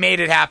it. He made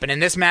it happen.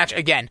 In this match,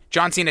 again,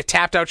 John Cena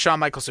tapped out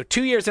Shawn Michaels. So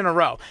 2 years in a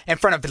row, in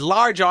front of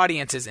large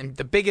audiences and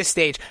the biggest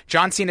stage,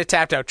 John Cena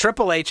tapped out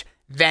Triple H,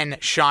 then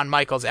Shawn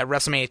Michaels at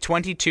WrestleMania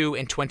 22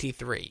 and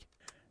 23.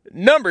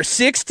 Number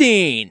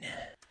 16.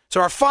 So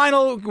our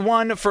final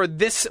one for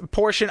this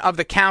portion of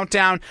the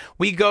countdown,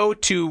 we go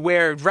to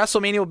where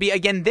WrestleMania will be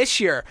again this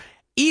year.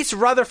 East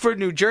Rutherford,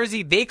 New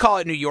Jersey. They call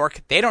it New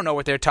York. They don't know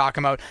what they're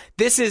talking about.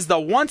 This is the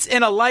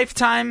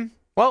once-in-a-lifetime...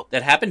 Well,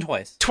 that happened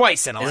twice.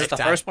 Twice in a lifetime. Is it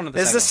the first one or the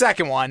second one? This is the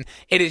second one.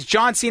 It is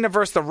John Cena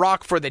versus The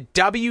Rock for the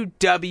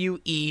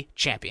WWE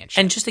Championship.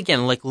 And just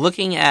again, like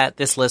looking at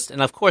this list,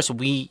 and of course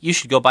you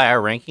should go by our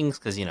rankings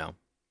because,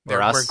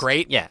 we're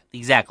great. Yeah,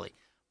 exactly.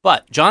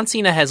 But John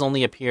Cena has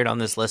only appeared on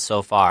this list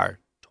so far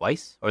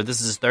twice, or this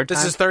is his third time?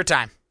 This is his third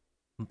time.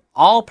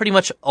 All pretty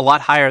much a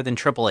lot higher than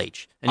Triple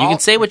H. And you can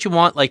say what you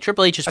want, like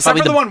Triple H is Except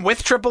probably for the one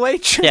with Triple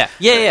H?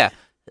 Yeah.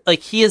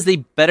 Like, he is the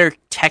better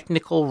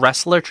technical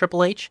wrestler,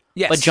 Triple H.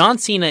 Yes. But John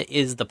Cena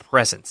is the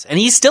presence. And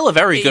he's still a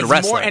very good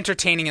wrestler. More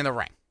entertaining in the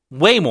ring.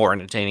 Way more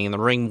entertaining in the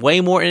ring.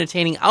 Way more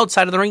entertaining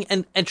outside of the ring.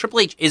 And Triple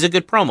H is a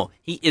good promo.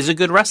 He is a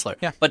good wrestler.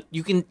 Yeah. But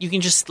you can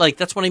just, like,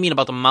 that's what I mean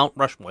about the Mount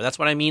Rushmore. That's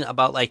what I mean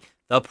about, like,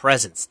 the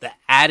presence. The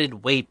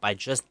added weight by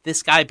just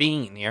this guy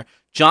being in here.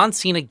 John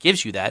Cena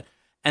gives you that.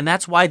 And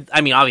that's why,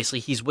 I mean, obviously,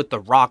 he's with The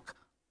Rock.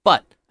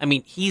 But, I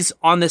mean, he's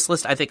on this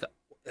list, I think,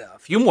 a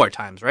few more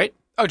times, right?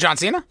 Oh, John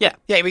Cena? Yeah.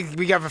 Yeah,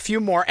 we have a few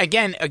more,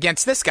 again,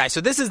 against this guy. So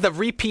this is the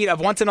repeat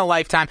of Once in a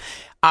Lifetime.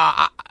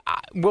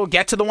 We'll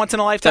get to the Once in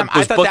a Lifetime. That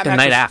was booked the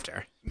night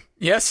after.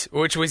 Yes,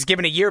 which was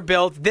given a year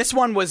build. This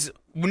one was,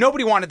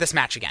 nobody wanted this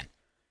match again.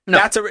 No.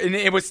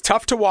 It was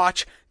tough to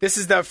watch. This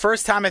is the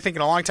first time, I think,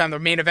 in a long time, the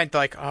main event,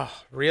 they're like, oh,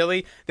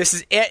 really? This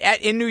is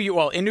in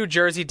New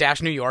Jersey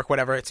 - New York,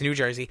 whatever, it's New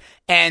Jersey.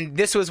 And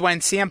this was when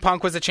CM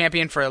Punk was the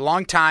champion for a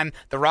long time.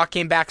 The Rock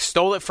came back,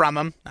 stole it from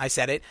him. I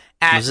said it.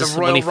 At the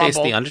Royal when he Rumble.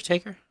 faced The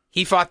Undertaker?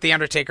 He fought The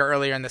Undertaker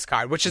earlier in this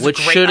card, which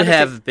should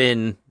have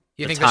been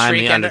you the think time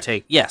the The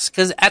Undertaker. Yes,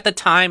 because at the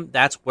time,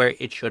 that's where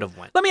it should have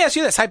went. Let me ask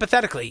you this,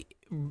 hypothetically.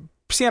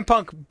 CM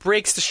Punk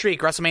breaks the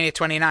streak, WrestleMania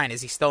 29.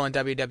 Is he still in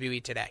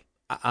WWE today?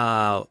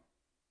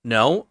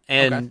 No,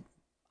 and Okay.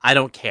 I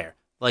don't care.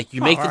 Like,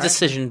 you make the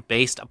decision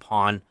based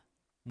upon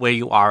where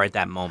you are at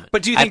that moment.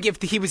 But do you think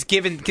if he was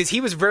given, because he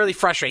was really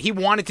frustrated, he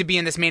wanted to be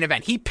in this main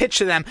event. He pitched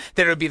to them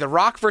that it would be The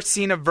Rock versus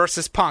Cena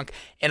versus Punk.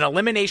 In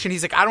elimination,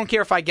 he's like, I don't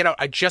care if I get out,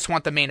 I just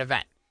want the main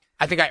event.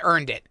 I think I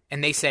earned it.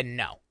 And they said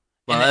no.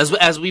 Well,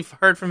 as we've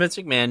heard from Vince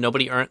McMahon,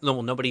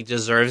 nobody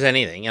deserves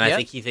anything, and I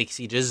think he thinks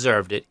he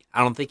deserved it. I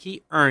don't think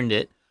he earned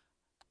it.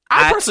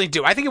 I personally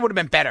do. I think it would have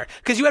been better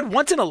because you had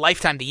Once in a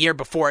Lifetime the year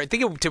before. I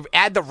think to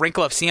add the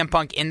wrinkle of CM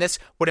Punk in this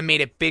would have made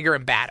it bigger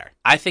and badder.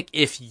 I think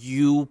if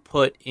you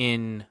put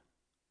in,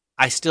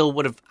 I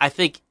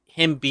think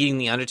him beating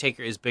The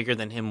Undertaker is bigger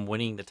than him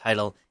winning the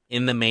title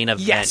in the main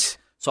event. Yes.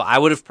 So I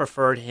would have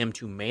preferred him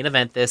to main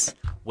event this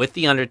with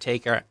The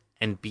Undertaker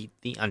and beat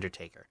The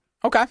Undertaker.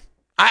 Okay.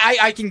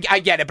 I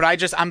get it, but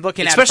I'm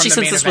looking at it especially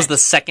from the since this main was event. the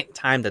second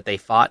time that they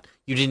fought.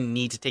 You didn't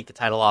need to take the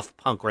title off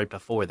Punk right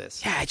before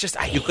this. Yeah,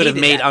 you could have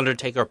hated made that.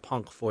 Undertaker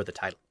Punk for the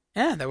title.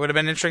 Yeah, that would have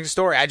been an interesting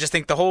story. I just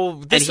think the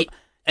whole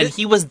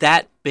he was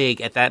that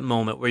big at that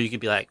moment where you could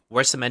be like,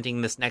 we're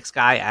cementing this next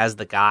guy as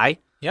the guy.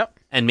 Yep.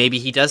 And maybe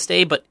he does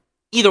stay, but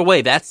either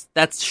way, that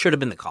should have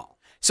been the call.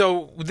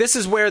 So this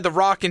is where The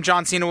Rock and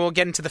John Cena will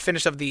get into the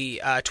finish of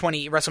the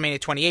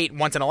WrestleMania 28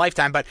 once in a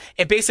lifetime, but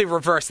it basically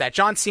reversed that.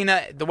 John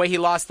Cena, the way he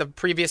lost the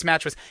previous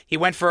match was he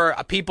went for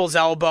a people's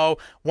elbow,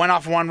 went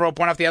off one rope,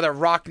 went off the other,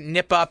 Rock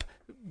nip up,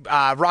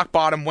 rock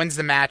bottom, wins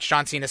the match.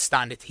 John Cena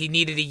stunned. He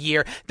needed a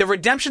year. The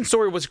redemption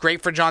story was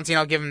great for John Cena.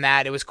 I'll give him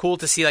that. It was cool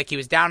to see like he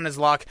was down on his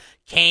luck.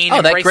 Kane,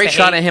 that great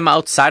shot of him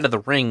outside of the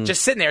ring,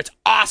 just sitting there. It's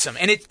awesome,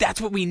 and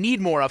that's what we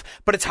need more of.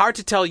 But it's hard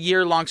to tell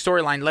year-long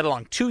storyline, let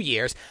alone 2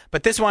 years.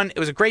 But this one, it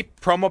was a great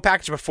promo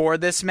package before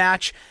this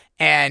match,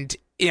 and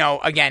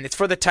again, it's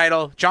for the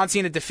title. John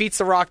Cena defeats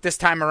The Rock this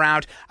time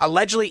around,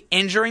 allegedly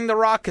injuring The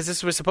Rock, because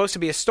this was supposed to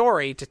be a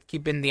story to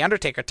keep in the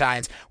Undertaker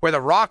tie-ins, where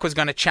The Rock was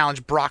going to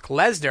challenge Brock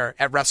Lesnar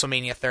at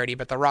WrestleMania 30,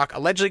 but The Rock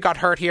allegedly got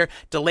hurt here,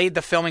 delayed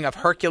the filming of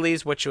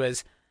Hercules, which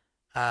was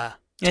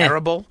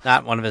terrible.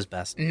 Not one of his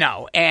best.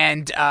 No.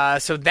 And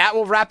so that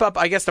will wrap up,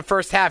 I guess, the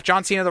first half.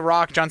 John Cena, The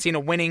Rock, John Cena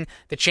winning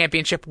the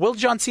championship. Will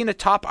John Cena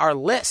top our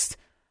list?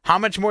 How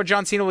much more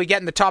John Cena will we get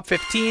in the top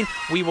 15?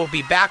 We will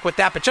be back with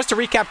that. But just to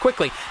recap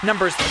quickly,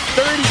 numbers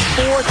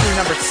 34 through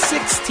number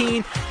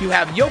 16, you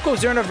have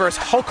Yokozuna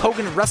versus Hulk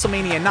Hogan at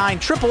WrestleMania 9,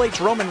 Triple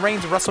H, Roman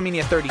Reigns at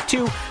WrestleMania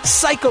 32,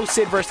 Psycho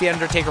Sid versus The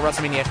Undertaker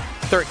WrestleMania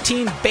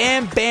 13,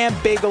 Bam Bam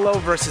Bigelow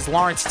versus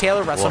Lawrence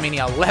Taylor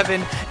WrestleMania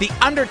 11, The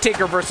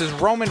Undertaker versus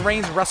Roman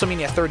Reigns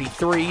WrestleMania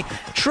 33,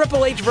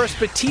 Triple H versus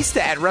Batista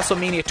at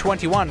WrestleMania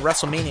 21,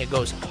 WrestleMania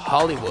goes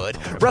Hollywood,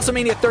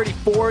 WrestleMania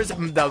 34 is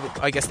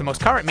the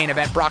most current main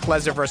event, Brock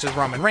Lesnar versus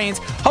Roman Reigns,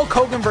 Hulk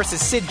Hogan versus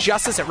Sid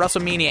Justice at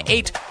WrestleMania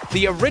 8,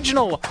 the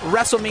original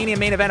WrestleMania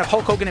main event of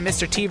Hulk Hogan and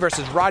Mr. T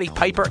versus Roddy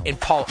Piper and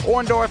Paul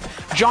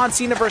Orndorff, John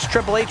Cena versus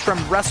Triple H from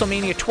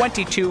WrestleMania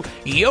 22,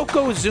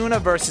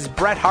 Yokozuna versus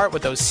Bret Hart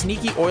with those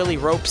sneaky oily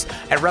ropes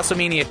at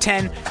WrestleMania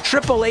 10,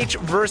 Triple H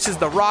versus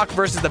The Rock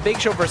versus The Big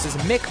Show versus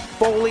Mick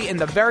Foley in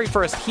the very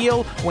first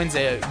heel, wins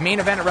a main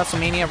event at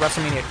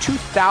WrestleMania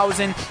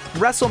 2000,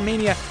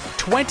 WrestleMania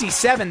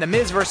 27, The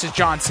Miz versus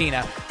John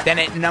Cena. Then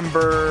at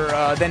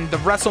then the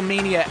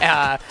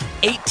WrestleMania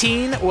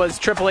 18 was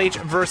Triple H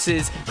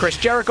versus Chris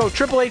Jericho.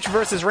 Triple H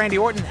versus Randy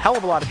Orton. Hell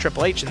of a lot of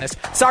Triple H in this.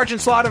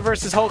 Sergeant Slaughter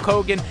versus Hulk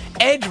Hogan.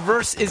 Edge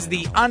versus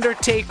The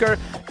Undertaker.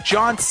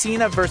 John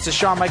Cena versus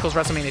Shawn Michaels,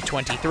 WrestleMania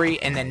 23.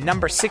 And then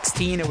number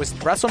 16, it was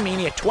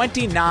WrestleMania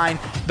 29,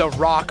 The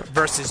Rock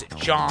versus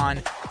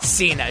John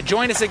Cena.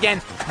 Join us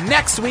again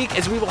next week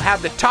as we will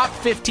have the top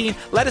 15.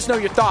 Let us know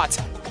your thoughts.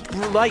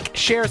 Like,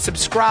 share,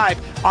 subscribe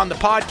on the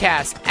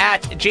podcast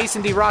at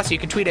Jason D. Rossi. You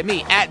can tweet at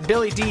me at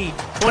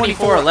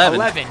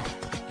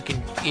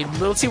BillyD2411.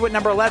 Let's see what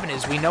number 11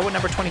 is. We know what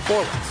number 24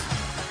 was.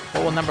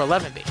 What will number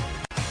 11 be?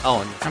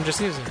 Oh, I'm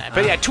just using that.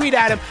 But yeah, tweet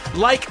at him.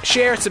 Like,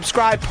 share,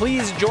 subscribe.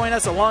 Please join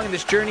us along in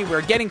this journey.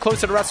 We're getting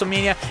closer to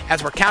WrestleMania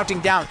as we're counting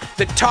down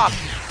the top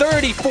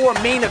 34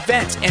 main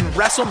events in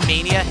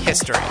WrestleMania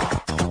history.